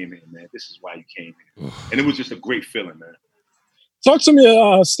you came in, man. This is why you came in. And it was just a great feeling, man. Talk to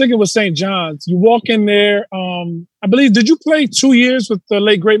me, sticking with St. John's. You walk in there, I believe, did you play 2 years with the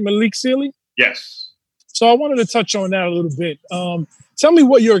late, great Malik Sealy? Yes. So I wanted to touch on that a little bit. Tell me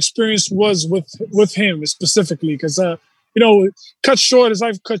what your experience was with him specifically, because, cut short as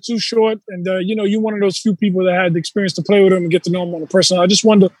I've cut too short. And, you're one of those few people that had the experience to play with him and get to know him on a personal. I just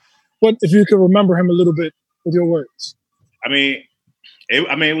wonder if you could remember him a little bit with your words. I mean,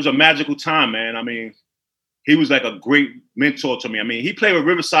 it was a magical time, man. I mean, he was like a great mentor to me. I mean, he played with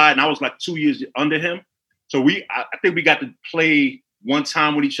Riverside, and I was like 2 years under him. So I think we got to play one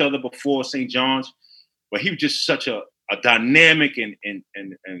time with each other before St. John's. But he was just such a dynamic and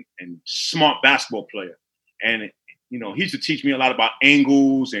smart basketball player. And, he used to teach me a lot about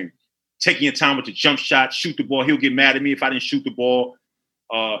angles and taking your time with the jump shot, shoot the ball. He'll get mad at me if I didn't shoot the ball.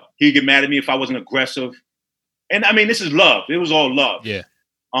 He'd get mad at me if I wasn't aggressive. And, I mean, this is love. It was all love. Yeah.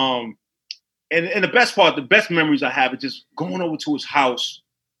 And the best memories I have is just going over to his house,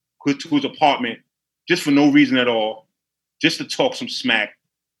 to his apartment, just for no reason at all, just to talk some smack.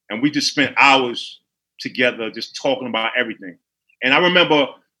 And we just spent hours together just talking about everything. And I remember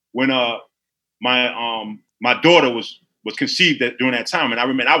when my daughter was conceived during that time, and I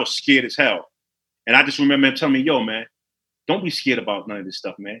remember I was scared as hell. And I just remember him telling me, yo, man, don't be scared about none of this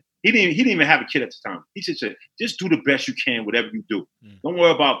stuff, man. He didn't even have a kid at the time. He just said, just do the best you can, whatever you do. Don't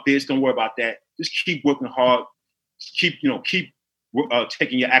worry about this. Don't worry about that. Just keep working hard. Keep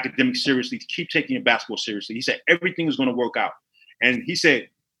taking your academics seriously. Keep taking your basketball seriously. He said, everything is going to work out. And he said,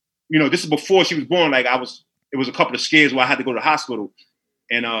 this is before she was born. Like it was a couple of scares where I had to go to the hospital.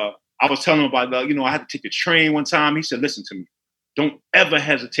 And I was telling him about, I had to take the train one time. He said, listen to me. Don't ever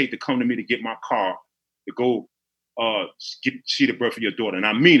hesitate to come to me to get my car to go see the birth of your daughter. And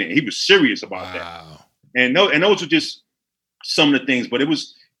I mean it. He was serious about that. And those were just some of the things, but it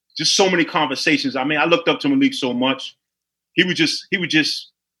was just so many conversations. I mean, I looked up to Malik so much. He was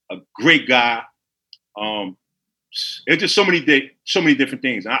just a great guy. It's just so many different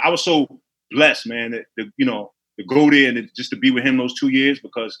things. And I was so blessed, man, to go there and just to be with him those 2 years,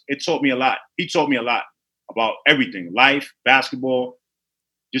 because it taught me a lot. He taught me a lot about everything, life, basketball,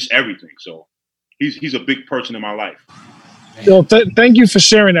 just everything. So he's a big person in my life. Yo, thank you for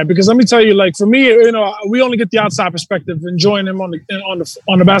sharing that, because let me tell you, like, for me, we only get the outside perspective, enjoying him on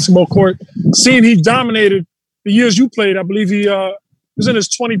the basketball court, seeing he dominated the years you played. I believe he was in his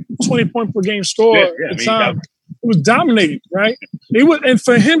 20 point per game score at the time. It was dominating, right? And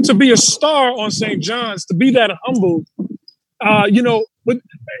for him to be a star on St. John's, to be that humble,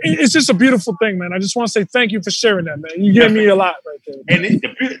 it's just a beautiful thing, man. I just want to say thank you for sharing that, man. You gave me a lot right there. And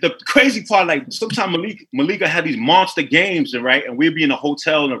the crazy part, like, sometimes Malika had these monster games, right? And we'd be in a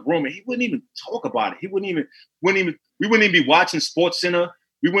hotel in a room, and he wouldn't even talk about it. We wouldn't even be watching SportsCenter.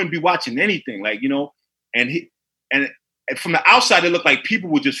 We wouldn't be watching anything, like, and from the outside, it looked like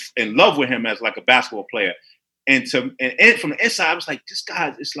people were just in love with him as like a basketball player. And from the inside, I was like, this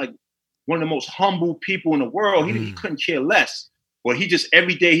guy is like one of the most humble people in the world. He couldn't care less. But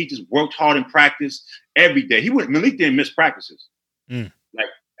every day he just worked hard in practice every day. Malik didn't miss practices. And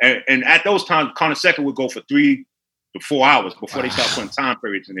at those times, Connor Second would go for 3 to 4 hours before they start putting time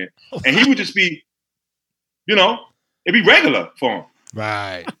periods in there. And he would just be, it'd be regular for him.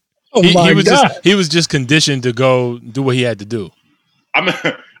 Right. He was just conditioned to go do what he had to do.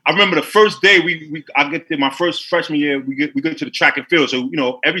 I remember the first day I get there, my first freshman year, we go to the track and field. So,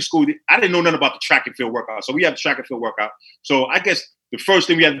 every school, I didn't know nothing about the track and field workout. So we had the track and field workout. So I guess the first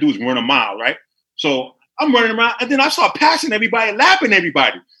thing we had to do is run a mile, right? So I'm running around, and then I start passing everybody and lapping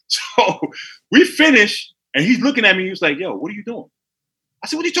everybody. So we finished, and he's looking at me. He was like, yo, what are you doing? I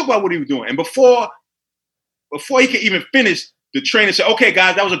said, what are you talking about? What are you doing? And before he could even finish, the trainer said, okay,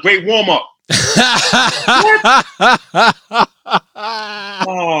 guys, that was a great warm-up.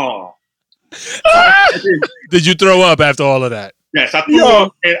 Oh, Did you throw up after all of that? Yes, I threw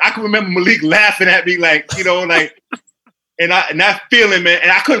up, and I can remember Malik laughing at me, like, you know, like, and that feeling, man.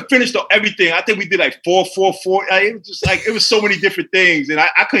 And I couldn't finish everything. I think we did like 4, 4, 4. It was just like, it was so many different things, and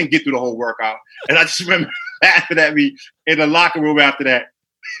I couldn't get through the whole workout. And I just remember laughing at me in the locker room after that.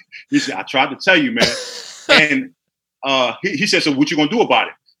 He said, "I tried to tell you, man." And he said, "So what you gonna do about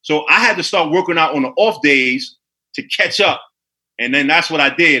it?" So I had to start working out on the off days to catch up. And then that's what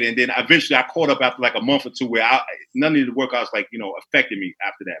I did. And then eventually I caught up after like a month or two where none of the workouts like, you know, affected me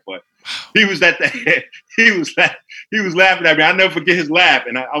after that. But he was he was laughing at me. I'll never forget his laugh.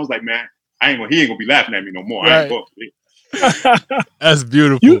 And I was like, man, he ain't gonna be laughing at me no more. Right. I ain't That's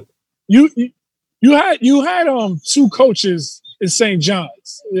beautiful. You had two coaches in St.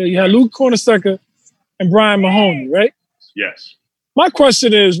 John's. You had Luke Cornseca and Brian Mahoney, right? Yes. My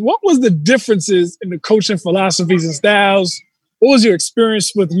question is, what was the differences in the coaching philosophies and styles? What was your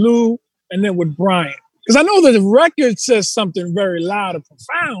experience with Lou and then with Brian? Because I know that the record says something very loud and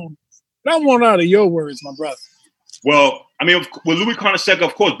profound, but I want out of your words, my brother. Well, I mean, with Louis Cornseca,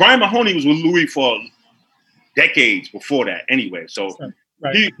 of course, Brian Mahoney was with Louis for decades before that anyway. So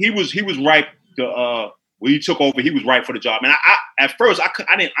right. he was ripe to when he took over, he was right for the job. And I at first I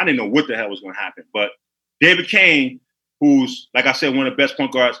didn't know what the hell was going to happen. But David Kane, who's, like I said, one of the best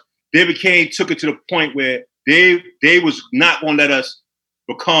point guards, David Kane took it to the point where Dave was not going to let us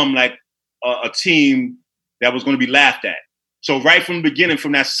become like a team that was going to be laughed at. So right from the beginning,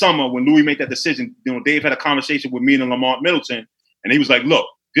 from that summer when Louis made that decision, you know, Dave had a conversation with me and Lamont Middleton, and he was like, "Look,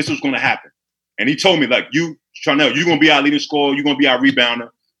 this was going to happen." And he told me, like, Charnel, you're going to be our leading scorer, you're going to be our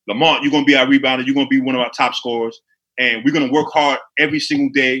rebounder. Lamont, you're going to be our rebounder, you're going to be one of our top scorers, and we're going to work hard every single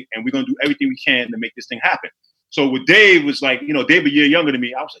day, and we're going to do everything we can to make this thing happen. So with Dave, was like, you know, Dave a year younger than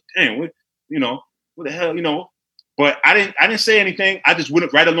me. I was like, damn, what the hell, you know? But I didn't say anything. I just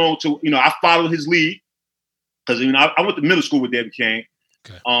went right along to, you know, I followed his lead because, you know, I went to middle school with David Kane.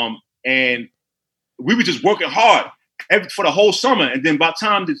 Okay. And we were just working hard for the whole summer. And then by the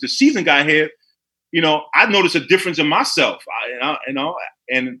time the season got here, you know, I noticed a difference in myself.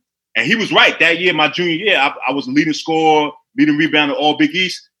 And he was right. That year, my junior year, I was leading scorer, leading rebounder, all Big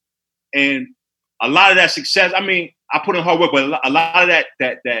East. And a lot of that success, I mean, I put in hard work, but a lot of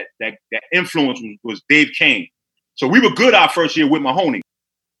that influence was Dave Kane. So we were good our first year with Mahoney.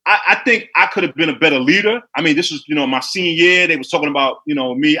 I think I could have been a better leader. I mean, this was, you know, my senior year. They was talking about, you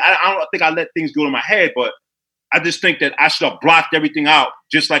know, me. I don't think I let things go to my head, but I just think that I should have blocked everything out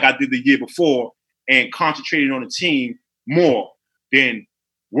just like I did the year before and concentrated on the team more than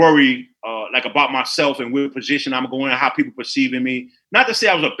worry like about myself and what position I'm going and how people perceiving me. Not to say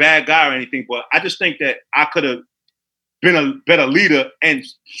I was a bad guy or anything, but I just think that I could have been a better leader, and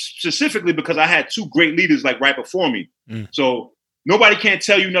specifically because I had two great leaders like right before me. So nobody can't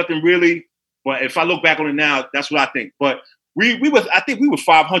tell you nothing really, but if I look back on it now, that's what I think. But I think we were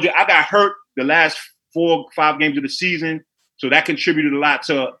 500. I got hurt the last 4 or 5 games of the season, so that contributed a lot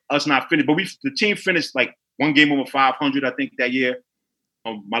to us not finishing. But the team finished like one game over 500, I think, that year.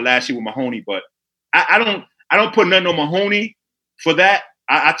 My last year with Mahoney, but I don't put nothing on Mahoney for that.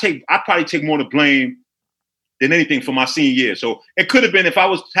 I probably take more to blame than anything for my senior year. So it could have been, if I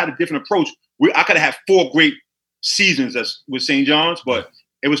had a different approach, I could have had 4 great seasons with St. John's, but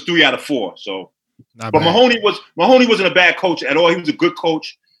it was 3 out of 4. So, but Mahoney wasn't a bad coach at all. He was a good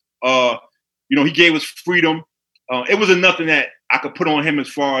coach. You know, he gave us freedom. It wasn't nothing that I could put on him as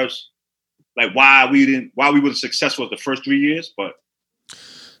far as like why we weren't successful the first 3 years, but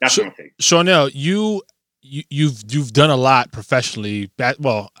that's what I think. Charnel, you've done a lot professionally.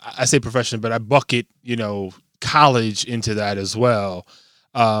 Well, I say professionally, but I bucket, you know, college into that as well.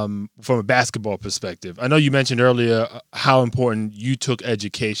 From a basketball perspective, I know you mentioned earlier how important you took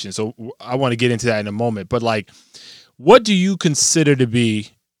education. So I want to get into that in a moment. But like, what do you consider to be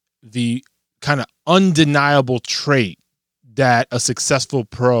the kind of undeniable trait that a successful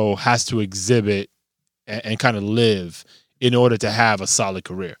pro has to exhibit and kind of live in order to have a solid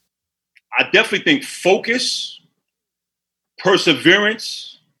career? I definitely think focus,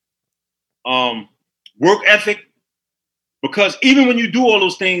 perseverance, work ethic, because even when you do all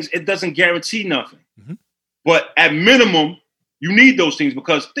those things, it doesn't guarantee nothing. Mm-hmm. But at minimum, you need those things,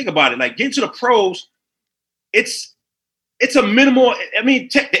 because think about it, like getting to the pros, it's a minimal, I mean,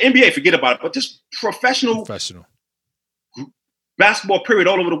 the NBA, forget about it, but just professional basketball period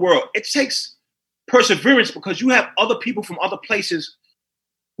all over the world, it takes perseverance because you have other people from other places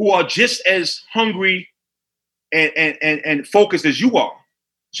who are just as hungry and focused as you are.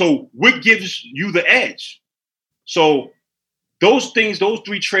 So what gives you the edge? So those things, those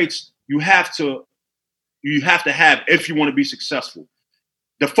 3 traits, you have to have if you want to be successful.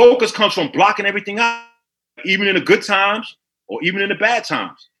 the focus comes from blocking everything out, even in the good times or even in the bad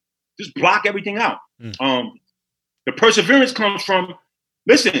times. Just block everything out. The perseverance comes from,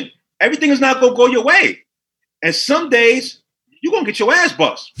 listen, everything is not going to go your way. And some days you're going to get your ass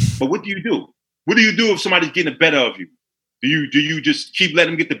bust. But what do you do? What do you do if somebody's getting the better of you? Do you just keep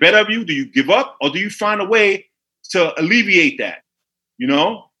letting them get the better of you? Do you give up? Or do you find a way to alleviate that? You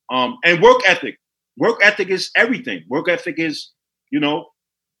know? And work ethic. Work ethic is everything. Work ethic is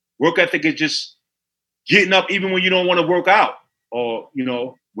just getting up even when you don't want to work out, or, you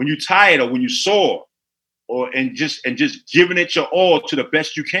know, when you're tired or when you're sore, and just giving it your all to the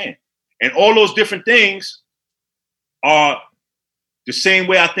best you can. And all those different things are the same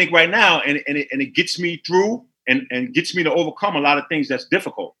way I think right now. And it gets me through and gets me to overcome a lot of things that's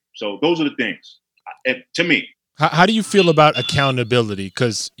difficult. So those are the things to me. How do you feel about accountability?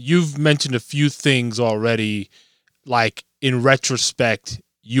 Because you've mentioned a few things already, like in retrospect,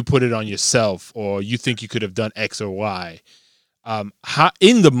 you put it on yourself, or you think you could have done X or Y. How,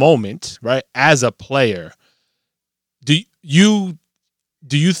 in the moment, right, as a player, do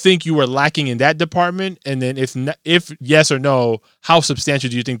you think you were lacking in that department? And then if yes or no, how substantial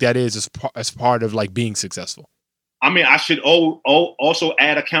do you think that is as part of like being successful? I mean, I should also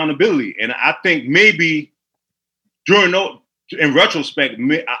add accountability. And I think maybe in retrospect,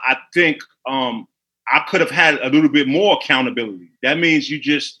 I think I could have had a little bit more accountability. That means you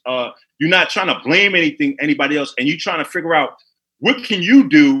just, you're not trying to blame anybody else, and you're trying to figure out what can you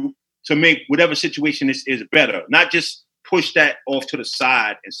do to make whatever situation is better. Not just push that off to the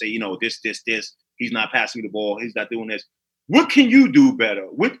side and say, you know, this, he's not passing me the ball, he's not doing this. What can you do better?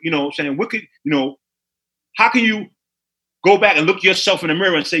 What, you know, saying, what could, you know, how can you go back and look yourself in the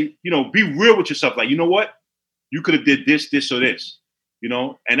mirror and say, you know, be real with yourself. Like, you know what? You could have did this, or this, you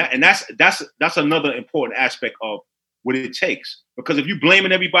know? And that's another important aspect of what it takes. Because if you're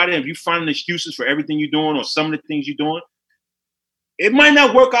blaming everybody, and if you're finding excuses for everything you're doing or some of the things you're doing, it might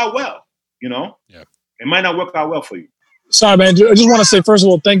not work out well, you know? Yeah. It might not work out well for you. Sorry, man. I just want to say, first of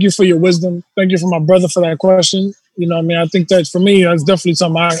all, thank you for your wisdom. Thank you for my brother for that question. You know what I mean? I think that for me, that's definitely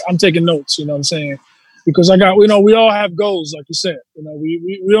something I'm taking notes, you know what I'm saying? Because I got, you know, we all have goals, like you said. You know,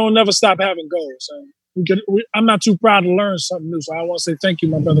 we don't never stop having goals. And I'm not too proud to learn something new. So I want to say thank you,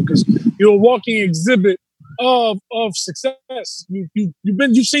 my brother, because you're a walking exhibit of success.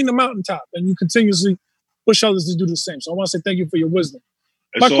 You've seen the mountaintop, and you continuously push others to do the same. So I want to say thank you for your wisdom.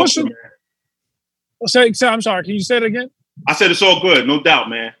 It's my question. Say, I'm sorry. Can you say it again? I said it's all good, no doubt,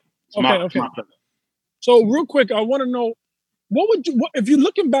 man. Okay. So real quick, I want to know, if you're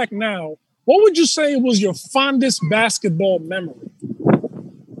looking back now, what would you say was your fondest basketball memory?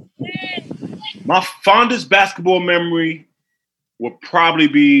 My fondest basketball memory would probably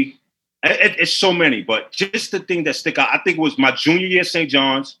be, it's so many, but just the thing that stick out, I think it was my junior year at St.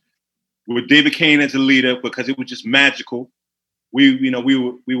 John's with David Kane as a leader, because it was just magical. We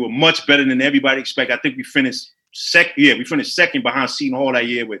were much better than everybody expected. I think we finished second. Yeah, we finished second behind Seton Hall that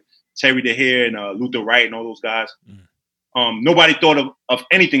year with Terry DeHare and Luther Wright and all those guys. Nobody thought of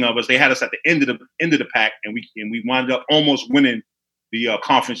anything of us. They had us at the end of the pack, and we wound up almost winning the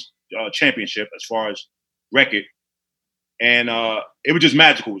conference championship as far as record. And it was just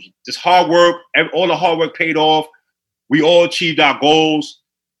magical. It was just hard work. All the hard work paid off. We all achieved our goals.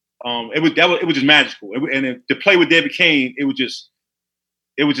 It was just magical. And to play with David Kane, it was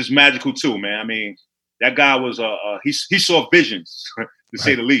just magical too, man. I mean, that guy was he saw visions, to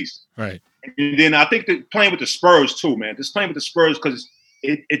say the least. Right. And then I think playing with the Spurs too, man. Just playing with the Spurs, because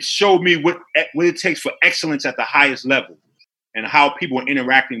it showed me what it takes for excellence at the highest level, and how people are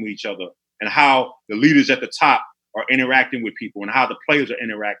interacting with each other, and how the leaders at the top are interacting with people, and how the players are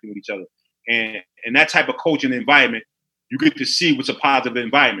interacting with each other. And that type of coaching environment, you get to see what's a positive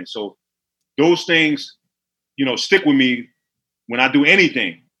environment. So those things, you know, stick with me when I do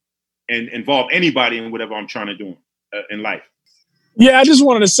anything and involve anybody in whatever I'm trying to do in life. Yeah, I just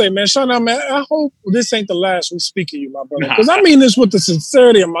wanted to say, man, Sean, man, I hope this ain't the last we speak of you, my brother. Because I mean this with the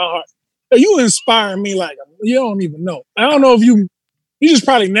sincerity of my heart. You inspire me like you don't even know. I don't know if you just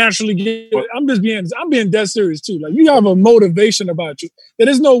probably naturally get it. I'm being dead serious too. Like, you have a motivation about you that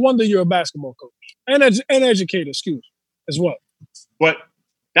is no wonder you're a basketball coach and educator, as well. But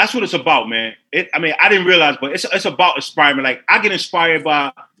that's what it's about, man. I didn't realize, but it's about inspiring. Like, I get inspired by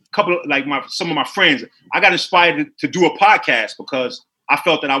a couple of, like, some of my friends. I got inspired to do a podcast because I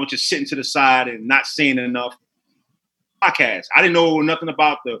felt that I was just sitting to the side and not saying enough. Podcast. I didn't know nothing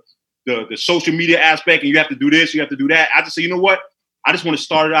about the social media aspect, and you have to do this, you have to do that. I just said, you know what? I just want to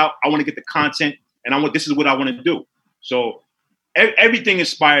start it out. I want to get the content, and this is what I want to do. So everything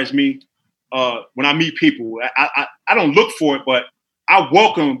inspires me when I meet people. I don't look for it, but I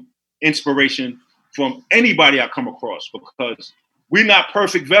welcome inspiration from anybody I come across, because we're not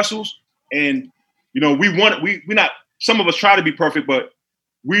perfect vessels, and we not. Some of us try to be perfect, but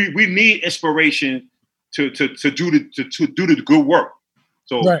we need inspiration to do the good work.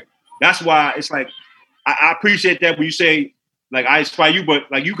 So that's why it's like I appreciate that when you say like I inspire you, but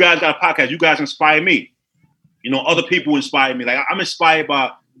like you guys got a podcast, you guys inspire me. Other people inspire me. Like I'm inspired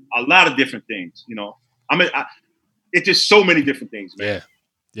by a lot of different things. It's just so many different things, man.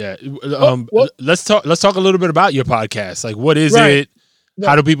 Yeah. Let's talk a little bit about your podcast. Like, what is it?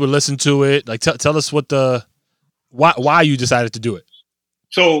 How do people listen to it? Like, tell us why you decided to do it.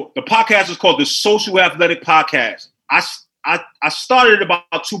 So the podcast is called the Social Athletic Podcast. I started it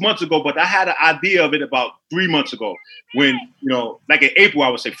about 2 months ago, but I had an idea of it about 3 months ago when, like in April, I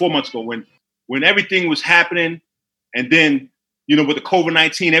would say 4 months ago when everything was happening. And then, with the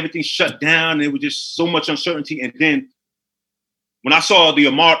COVID-19, everything shut down. And it was just so much uncertainty. And then when I saw the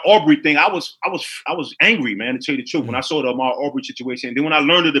Ahmaud Arbery thing, I was angry, man, to tell you the truth. When I saw the Ahmaud Arbery situation, and then when I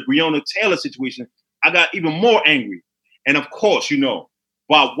learned of the Breonna Taylor situation, I got even more angry. And of course,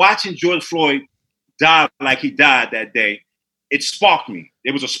 while watching George Floyd die like he died that day, it sparked me.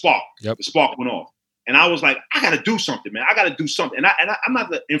 There was a spark. Yep. The spark went off. And I was like, I got to do something, man. I got to do something. And I'm not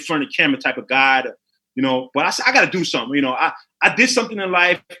the in front of the camera type of guy, but I said, I got to do something. I did something in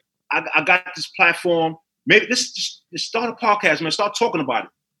life. I got this platform. Maybe just start a podcast, man. Start talking about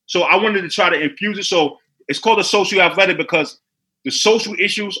it. So I wanted to try to infuse it. So it's called the Social Athletic because the social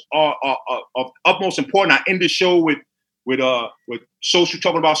issues are of utmost important. I end the show with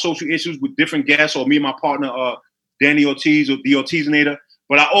talking about social issues with different guests, or me and my partner, Danny Ortiz or the Ortizinator.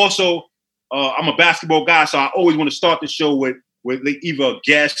 But I also, I'm a basketball guy, so I always want to start the show with either a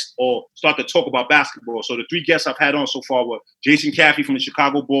guest or start to talk about basketball. So the 3 guests I've had on so far were Jason Caffey from the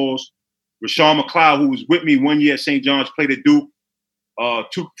Chicago Bulls, Rashawn McLeod, who was with me 1 year at St. John's, played at Duke,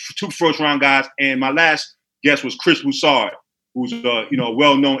 two first-round guys, and my last guest was Chris Broussard, who's a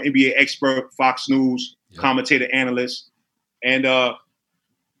well-known NBA expert, Fox News commentator, analyst, and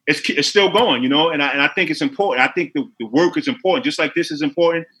it's still going, and I think it's important. I think the work is important, just like this is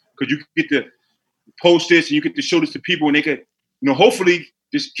important, because you get to post this and you get to show this to people, and they could, hopefully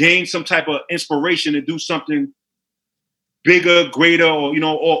just gain some type of inspiration to do something bigger, greater, or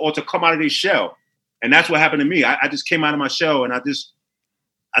or to come out of their shell. And that's what happened to me. I just came out of my shell, and I just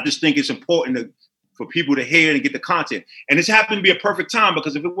think it's important for people to hear and get the content. And this happened to be a perfect time,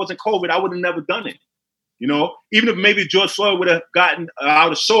 because if it wasn't COVID, I would have never done it. Even if maybe George Floyd would have gotten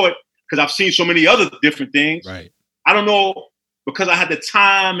out of sort, because I've seen so many other different things. Right. I don't know, because I had the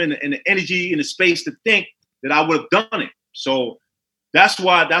time and the energy and the space to think that I would have done it. So that's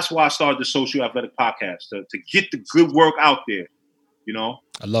why I started the Social Athletic Podcast, to get the good work out there.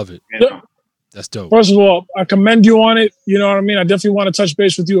 I love it. And, that's dope. First of all, I commend you on it. You know what I mean? I definitely want to touch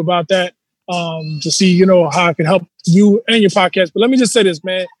base with you about that, to see, how I can help you and your podcast. But let me just say this,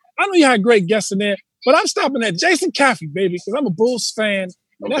 man. I know you had great guests in there, but I'm stopping at Jason Caffey, baby, because I'm a Bulls fan,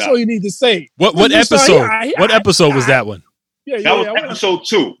 and that's all you need to say. What episode? What episode was that one? That was episode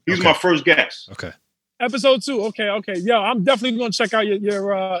 2. He was my first guest. Okay. Episode 2. Okay. Yo, I'm definitely going to check out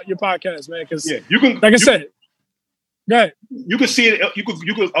your podcast, man. Because you can, like I said, go ahead. You can see it. You can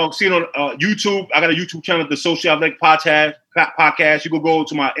see it on YouTube. I got a YouTube channel, the Social Athletic Podcast. You can go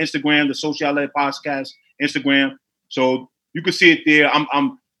to my Instagram, the Social Athletic Podcast Instagram. So you can see it there.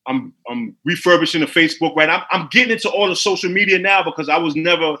 I'm refurbishing the Facebook, right? I'm getting into all the social media now, because I was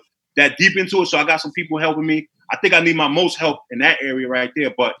never that deep into it. So I got some people helping me. I think I need my most help in that area right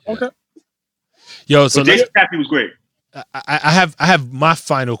there. But okay. Yo, so Jason Caffey was great. I have my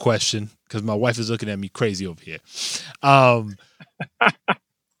final question, because my wife is looking at me crazy over here.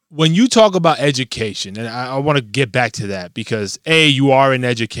 When you talk about education, and I want to get back to that, because you are an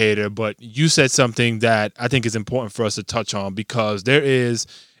educator, but you said something that I think is important for us to touch on, because there is,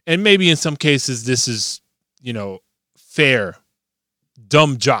 and maybe in some cases this is, fair,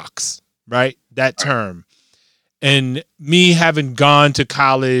 dumb jocks, right? That term. And me having gone to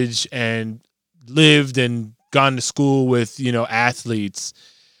college and lived and gone to school with, athletes,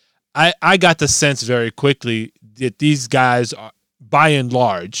 I got the sense very quickly that these guys are, by and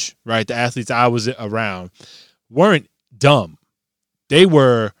large, right, the athletes I was around, weren't dumb. They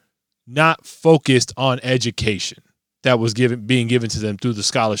were not focused on education that was being given to them through the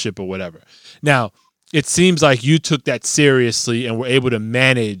scholarship or whatever. Now, it seems like you took that seriously and were able to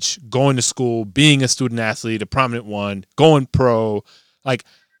manage going to school, being a student athlete, a prominent one, going pro. Like,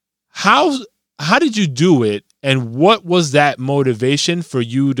 how did you do it, and what was that motivation for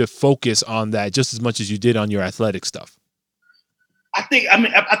you to focus on that just as much as you did on your athletic stuff? I think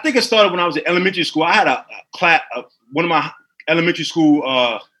it started when I was in elementary school. I had a class, one of my elementary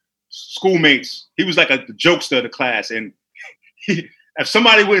school schoolmates. He was like the jokester of the class, and if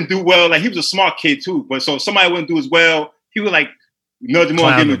somebody wouldn't do well, like he was a smart kid too, but so if somebody wouldn't do as well, he would like nudge him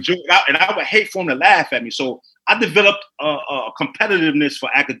on, give him a joke, and I would hate for him to laugh at me. So I developed a competitiveness for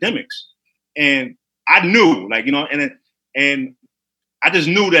academics, and I knew, like, you know, and I just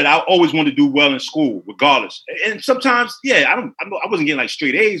knew that I always wanted to do well in school, regardless. And sometimes, yeah, I wasn't getting like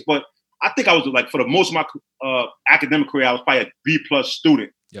straight A's, but I think I was like, for the most of my academic career, I was probably a B+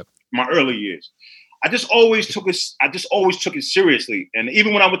 student. Yep. In my early years. I just always took it seriously. And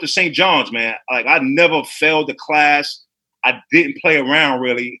even when I went to St. John's, man, like I never failed the class. I didn't play around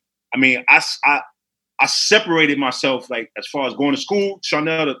really. I mean, I separated myself, like, as far as going to school,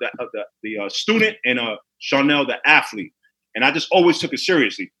 Chanel the student, and Chanel the athlete. And I just always took it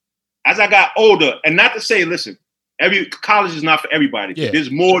seriously. As I got older, and not to say, listen, every college is not for everybody. Yeah.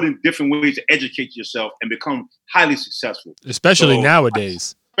 There's more than different ways to educate yourself and become highly successful. Especially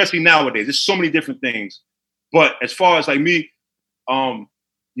nowadays. Especially nowadays. There's so many different things. But as far as like me, you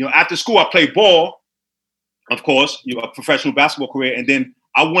know, after school, I played ball, of course, you know, a professional basketball career. And then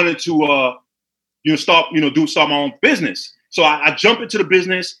I wanted to, start my own business. So I jumped into the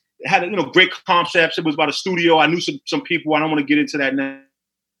business. It had, you know, great concepts. It was about a studio. I knew some people. I don't want to get into that now.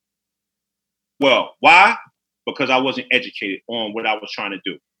 Well, why? Because I wasn't educated on what I was trying to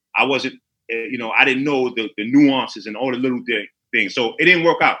do. I wasn't, I didn't know the nuances and all the little things. So it didn't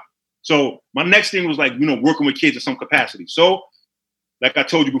work out. So my next thing was like, you know, working with kids in some capacity. So like I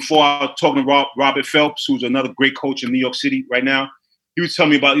told you before, I was talking to Robert Phelps, who's another great coach in New York City right now. He was telling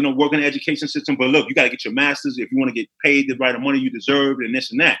me about, you know, working in the education system. But look, you got to get your master's if you want to get paid the right money you deserve and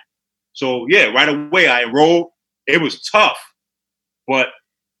this and that. So yeah, right away I enrolled. It was tough. But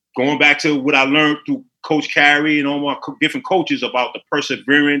going back to what I learned through Coach Carey and all my different coaches about the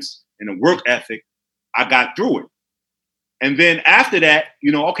perseverance and the work ethic, I got through it. And then after that,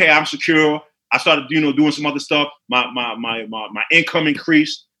 you know, okay, I'm secure. I started, you know, doing some other stuff. My income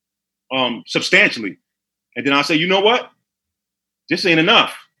increased substantially. And then I said, you know what? This ain't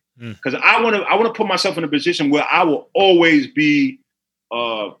enough. Because I want to put myself in a position where I will always be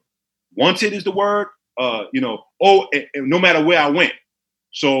wanted is the word, no matter where I went.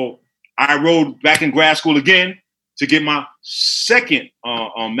 So I enrolled back in grad school again to get my second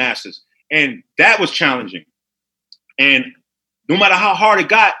master's. And that was challenging. And no matter how hard it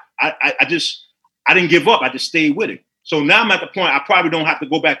got, I didn't give up. I just stayed with it. So now I'm at the point I probably don't have to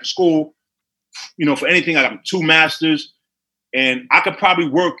go back to school, you know, for anything. I got 2 masters, and I could probably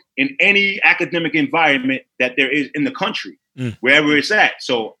work in any academic environment that there is in the country, wherever it's at.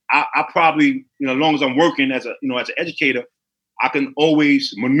 So I probably, you know, as long as I'm working as an educator, I can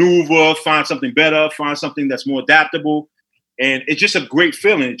always maneuver, find something better, find something that's more adaptable. And it's just a great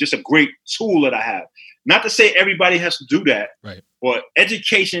feeling. It's just a great tool that I have. Not to say everybody has to do that, right? But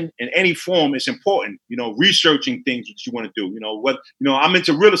education in any form is important. You know, researching things that you want to do. You know, I'm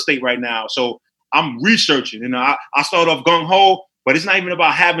into real estate right now, so I'm researching. You know, I start off gung ho, but it's not even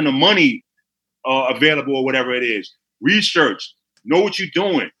about having the money available or whatever it is. Research, know what you're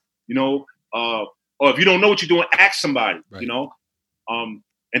doing. You know, or if you don't know what you're doing, ask somebody. Right. You know, and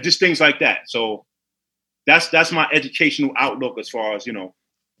just things like that. So that's my educational outlook as far as, you know.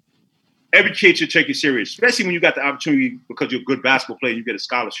 Every kid should take it serious, especially when you got the opportunity because you're a good basketball player, you get a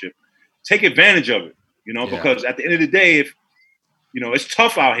scholarship. Take advantage of it, you know, because at the end of the day, if you know, it's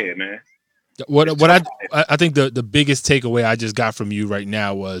tough out here, man. I think the biggest takeaway I just got from you right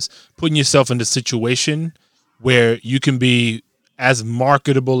now was putting yourself in the situation where you can be as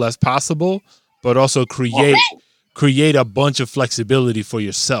marketable as possible, but also create a bunch of flexibility for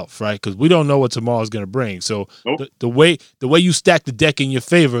yourself, right? Because we don't know what tomorrow's going to bring. So the way you stack the deck in your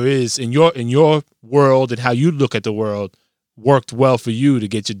favor is in your world, and how you look at the world worked well for you to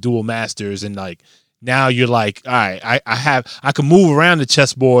get your dual masters. And like now you're like, all right, I can move around the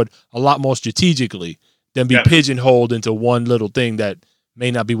chessboard a lot more strategically than be pigeonholed into one little thing that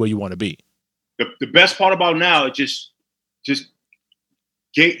may not be where you want to be. The best part about now is just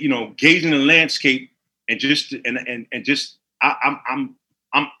gauging the landscape. And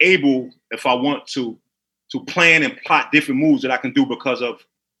I'm able, if I want to plan and plot different moves that I can do because of,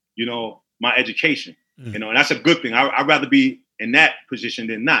 you know, my education, you know, and that's a good thing. I'd rather be in that position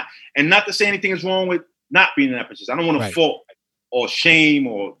than not. And not to say anything is wrong with not being in that position. I don't want to fault or shame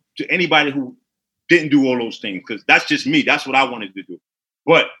or to anybody who didn't do all those things, because that's just me. That's what I wanted to do.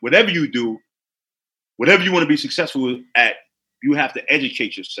 But whatever you do, whatever you want to be successful at, you have to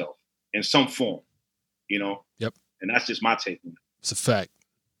educate yourself in some form. You know? Yep. And that's just my take on it. It's a fact.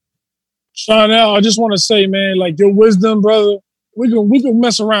 Chanel, I just want to say, man, like your wisdom, brother, we can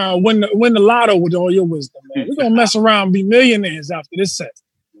mess around, win the lotto with all your wisdom, man. We're gonna mess around and be millionaires after this set.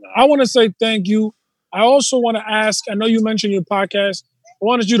 I want to say thank you. I also want to ask, I know you mentioned your podcast. I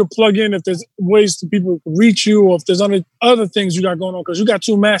wanted you to plug in if there's ways to people to reach you, or if there's other things you got going on, because you got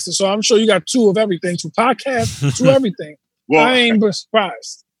two masters. So I'm sure you got two of everything, two podcasts, two everything. Well, I ain't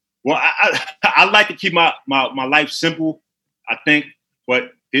surprised. Well, I like to keep my life simple, I think,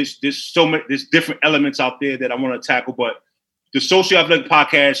 but there's different elements out there that I want to tackle. But the Social Athletic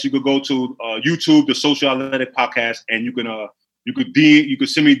Podcast, you could go to YouTube, the Social Athletic Podcast, and you could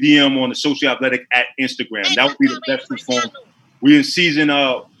send me a DM on the Social Athletic at Instagram. That would be the best form. We're in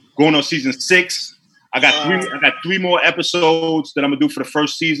going on season 6. I got 3 more episodes that I'm gonna do for the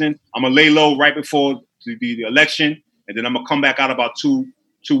first season. I'm gonna lay low right before the election, and then I'm gonna come back out about 2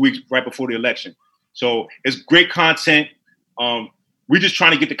 weeks right before the election. So it's great content. We're just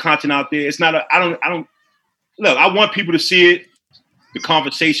trying to get the content out there. It's not I don't look. I want people to see it. The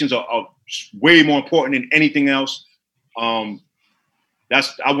conversations are way more important than anything else. I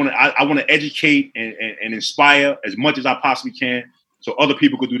want to educate and inspire as much as I possibly can, so other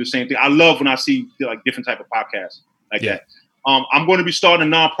people could do the same thing. I love when I see like different type of podcasts like that. I'm going to be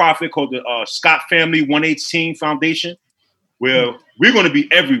starting a nonprofit called the Scott Family 118 Foundation, where we're going to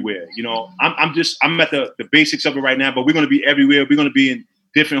be everywhere. You know, I'm at the basics of it right now, but we're going to be everywhere. We're going to be in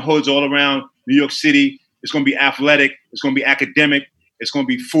different hoods all around New York City. It's going to be athletic. It's going to be academic. It's going to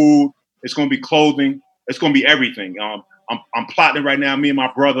be food. It's going to be clothing. It's going to be everything. I'm plotting right now, me and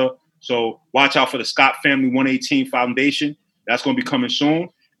my brother. So watch out for the Scott Family 118 Foundation. That's going to be coming soon.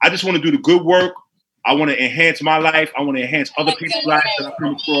 I just want to do the good work. I want to enhance my life. I want to enhance other people's lives that I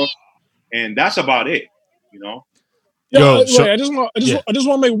come across. And that's about it, you know? I just want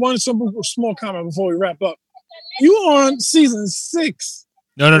to make one small comment before we wrap up. You on season 6.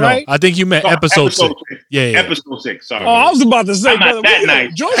 No. Right? I think you meant episode 6. Yeah. Episode 6. Sorry. Oh, I was about to say, brother, that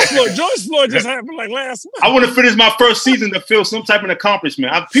night. George Floyd just happened like last month. I want to finish my first season to feel some type of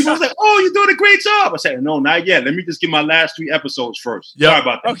accomplishment. People was like, "Oh, you're doing a great job." I said, "No, not yet. Let me just get my last 3 episodes first." Yep. Sorry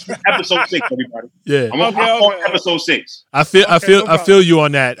about that. Okay. Episode 6, everybody. Yeah, I'm on episode 6. I feel you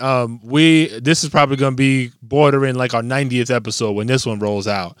on that. This is probably going to be bordering like our 90th episode when this one rolls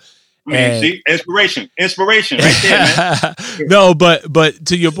out. See, inspiration right there, man. No, but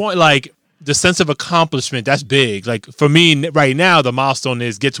to your point, like the sense of accomplishment, that's big. Like for me right now, the milestone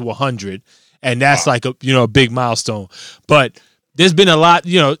is get to 100, and that's like a big milestone. But there's been a lot,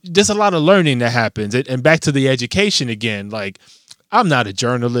 there's a lot of learning that happens. And back to the education again, like I'm not a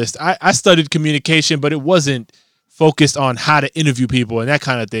journalist. I studied communication, but it wasn't focused on how to interview people and that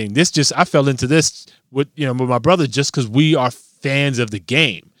kind of thing. I fell into this with my brother just because we are fans of the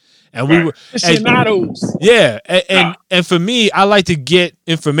game. And we were, and for me, I like to get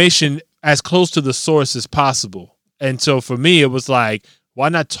information as close to the source as possible. And so for me, it was like, why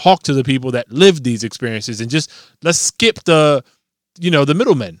not talk to the people that lived these experiences and just let's skip the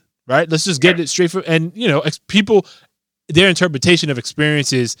middlemen, right? Let's just get it straight from, and people, their interpretation of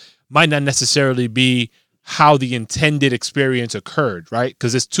experiences might not necessarily be how the intended experience occurred, right?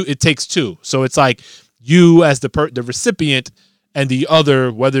 Because it takes 2. So it's like you as the recipient and the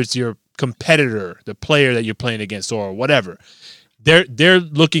other, whether it's your competitor, the player that you're playing against or whatever, they're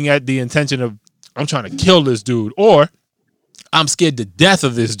looking at the intention of, I'm trying to kill this dude, or I'm scared to death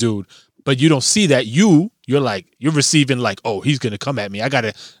of this dude. But you don't see that. You're receiving like, oh, he's going to come at me. I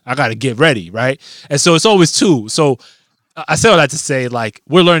gotta get ready. Right. And so it's always 2. So I say all that to say, like,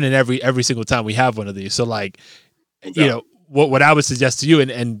 we're learning every single time we have one of these. So like, what I would suggest to you,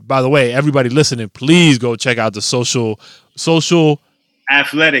 and by the way, everybody listening, please go check out the social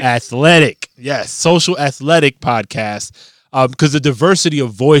athletic. Yes. Social Athletic Podcast. Because the diversity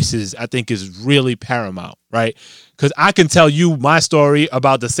of voices, I think, is really paramount, right? Because I can tell you my story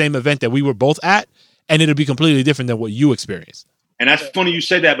about the same event that we were both at, and it'll be completely different than what you experienced. And that's funny you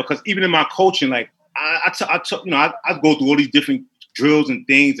said that, because even in my coaching, like I go through all these different drills and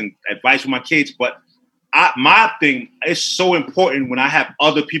things and advice with my kids, but my thing is so important when I have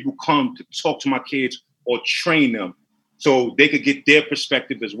other people come to talk to my kids or train them, so they could get their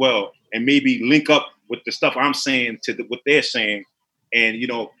perspective as well, and maybe link up with the stuff I'm saying to what they're saying, and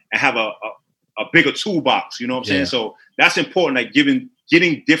and have a bigger toolbox. You know what I'm saying? So that's important. Like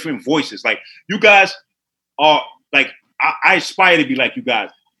getting different voices. Like you guys are like, I aspire to be like you guys.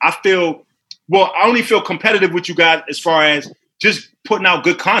 I only feel competitive with you guys as far as just putting out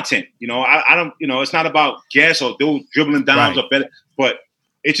good content. I don't. It's not about gas or those dribbling downs or better, but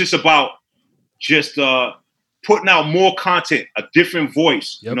it's just about just putting out more content, a different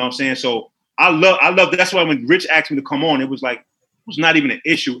voice. Yep. You know what I'm saying? So I love. That's why when Rich asked me to come on, it was not even an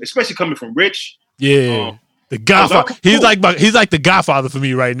issue, especially coming from Rich. Yeah. The Godfather. He's like the Godfather for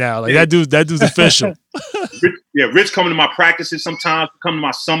me right now. Like that dude's official. Rich coming to my practices sometimes, come to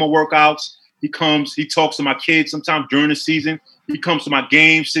my summer workouts. He talks to my kids sometimes during the season. He comes to my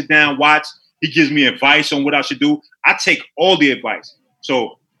games, sit down, watch. He gives me advice on what I should do. I take all the advice.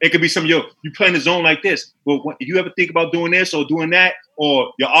 So it could be some, you play in the zone like this. Well, you ever think about doing this or doing that?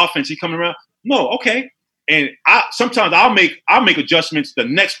 Or your offense, he coming around? No, okay. And sometimes I'll make adjustments the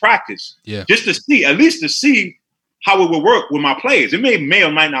next practice. Yeah. Just to see how it will work with my players. It may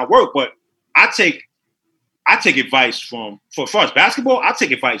or might not work, but I take advice for as far as basketball, I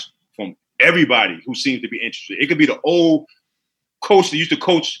take advice from everybody who seems to be interested. It could be the old coach that used to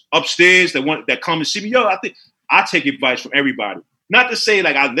coach upstairs that come and see me. I take advice from everybody. Not to say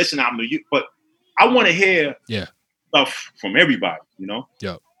like I listen, but I want to hear stuff from everybody, you know?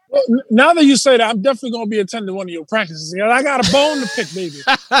 Yeah. Well, now that you say that, I'm definitely going to be attending one of your practices. I got a bone to pick, baby.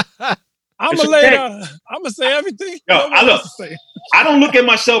 I'm going to lay it out. I'm going to say everything. I don't look at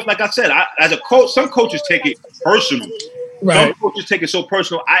myself, like I said, as a coach, some coaches take it personal. Right. Some coaches take it so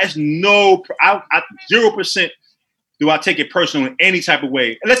personal. I 0% do I take it personal in any type of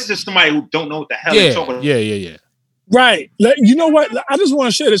way. Unless it's just somebody who don't know what the hell they're talking about. Yeah. Right. You know what? I just want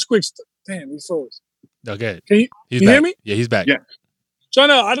to share this quick Damn, he froze. Okay. Can you hear me? Yeah, he's back. Yeah.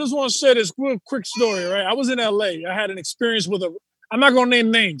 Chanel, I just want to share this real quick story, right? I was in LA. I had an experience with I'm not going to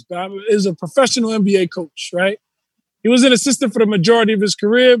name names, but it was a professional NBA coach, right? He was an assistant for the majority of his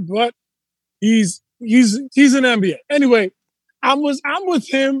career, but he's an NBA. Anyway, I'm with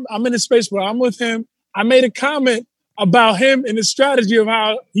him. I'm in a space where I'm with him. I made a comment about him and his strategy of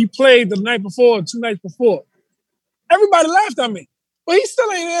how he played the night before, 2 nights before. Everybody laughed at me, but he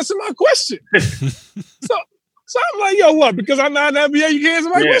still ain't answered my question. So I'm like, yo, what? Because I'm not an NBA, you can't answer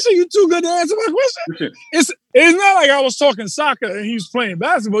my question? You too good to answer my question? It's not like I was talking soccer and he was playing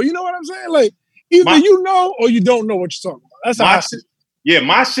basketball. You know what I'm saying? Like, either you know or you don't know what you're talking about. That's how I see it. Yeah,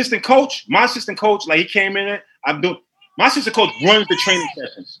 my assistant coach, like he came in there, my assistant coach runs the training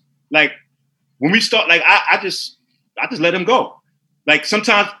sessions. Like when we start, like I just let him go. Like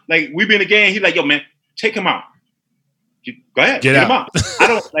sometimes, like we be in the game, he's like, yo, man, take him out. Go ahead, get him out. I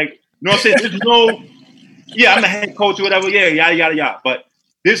don't like, you know what I'm saying? There's no, I'm the head coach or whatever. Yeah, yada. But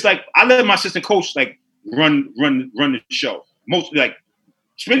there's like, I let my assistant coach like run the show. Most like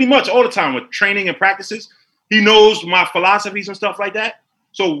pretty much all the time with training and practices. He knows my philosophies and stuff like that.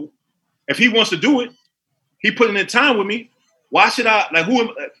 So if he wants to do it, he put in the time with me. Why should I like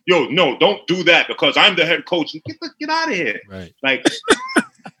no, don't do that because I'm the head coach. Get out of here. Right. Like,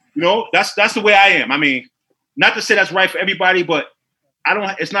 you know, that's the way I am. I mean, not to say that's right for everybody, but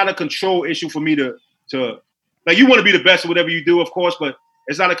it's not a control issue for me to like, you want to be the best at whatever you do, of course, but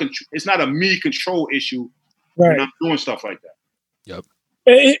it's not a me control issue when I'm doing stuff like that. Yep.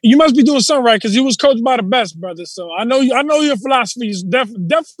 You must be doing something right because you was coached by the best, brother. So I know your philosophy is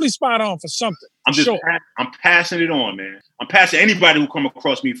definitely spot on for something. I'm passing it on, man. I'm passing anybody who come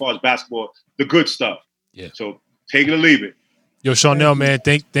across me as far as basketball, the good stuff. Yeah. So take it or leave it. Yo, Chanel, man,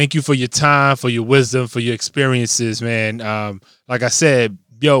 thank you for your time, for your wisdom, for your experiences, man. Like I said,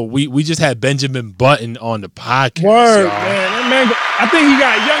 yo, we just had Benjamin Button on the podcast. Word, man. I think he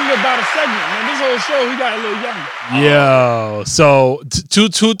got younger about a segment, man. This whole show, he got a little younger. Yo, so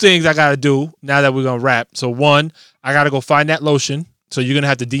two things I got to do now that we're going to wrap. So one, I got to go find that lotion. So you're going to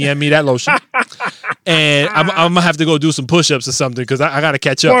have to DM me that lotion. And I'm going to have to go do some push-ups or something because I got to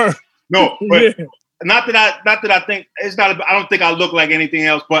catch up. Word. No, but not that I think it's not. I don't think I look like anything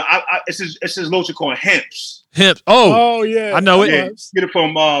else. But it's his lotion called Hemp's. Hemp's. Oh yeah, I know it. Yeah, get it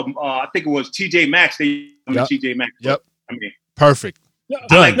from I think it was TJ Maxx. TJ Maxx. Yep. I mean, perfect.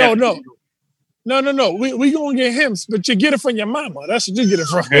 Like no. We gonna get Hemp's, but you get it from your mama. That's what you get it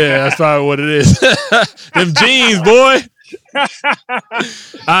from. Yeah, that's probably what it is. Them jeans, boy. All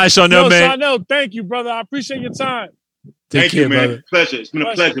right, Chanel, man. Chanel, thank you, brother. I appreciate your time. Thank you, man. Brother. Pleasure. It's been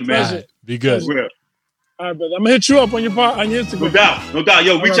a pleasure, man. Right, be good. All right, brother. I'm gonna hit you up on your Instagram. No doubt.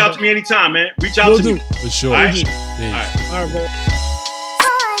 Yo, reach out to me anytime, man. Reach out to me. For sure. All right, All right, brother.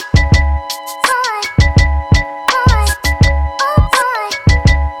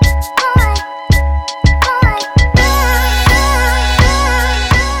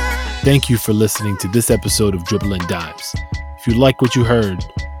 Thank you for listening to this episode of Dribbling Dimes. If you like what you heard,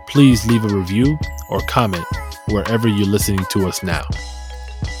 please leave a review or comment wherever you're listening to us now.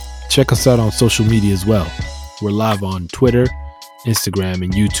 Check us out on social media as well. We're live on Twitter, Instagram,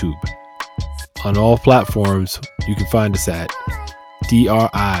 and YouTube. On all platforms, you can find us at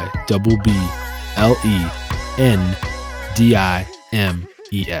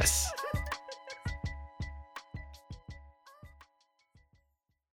DRIBBLENDIMES.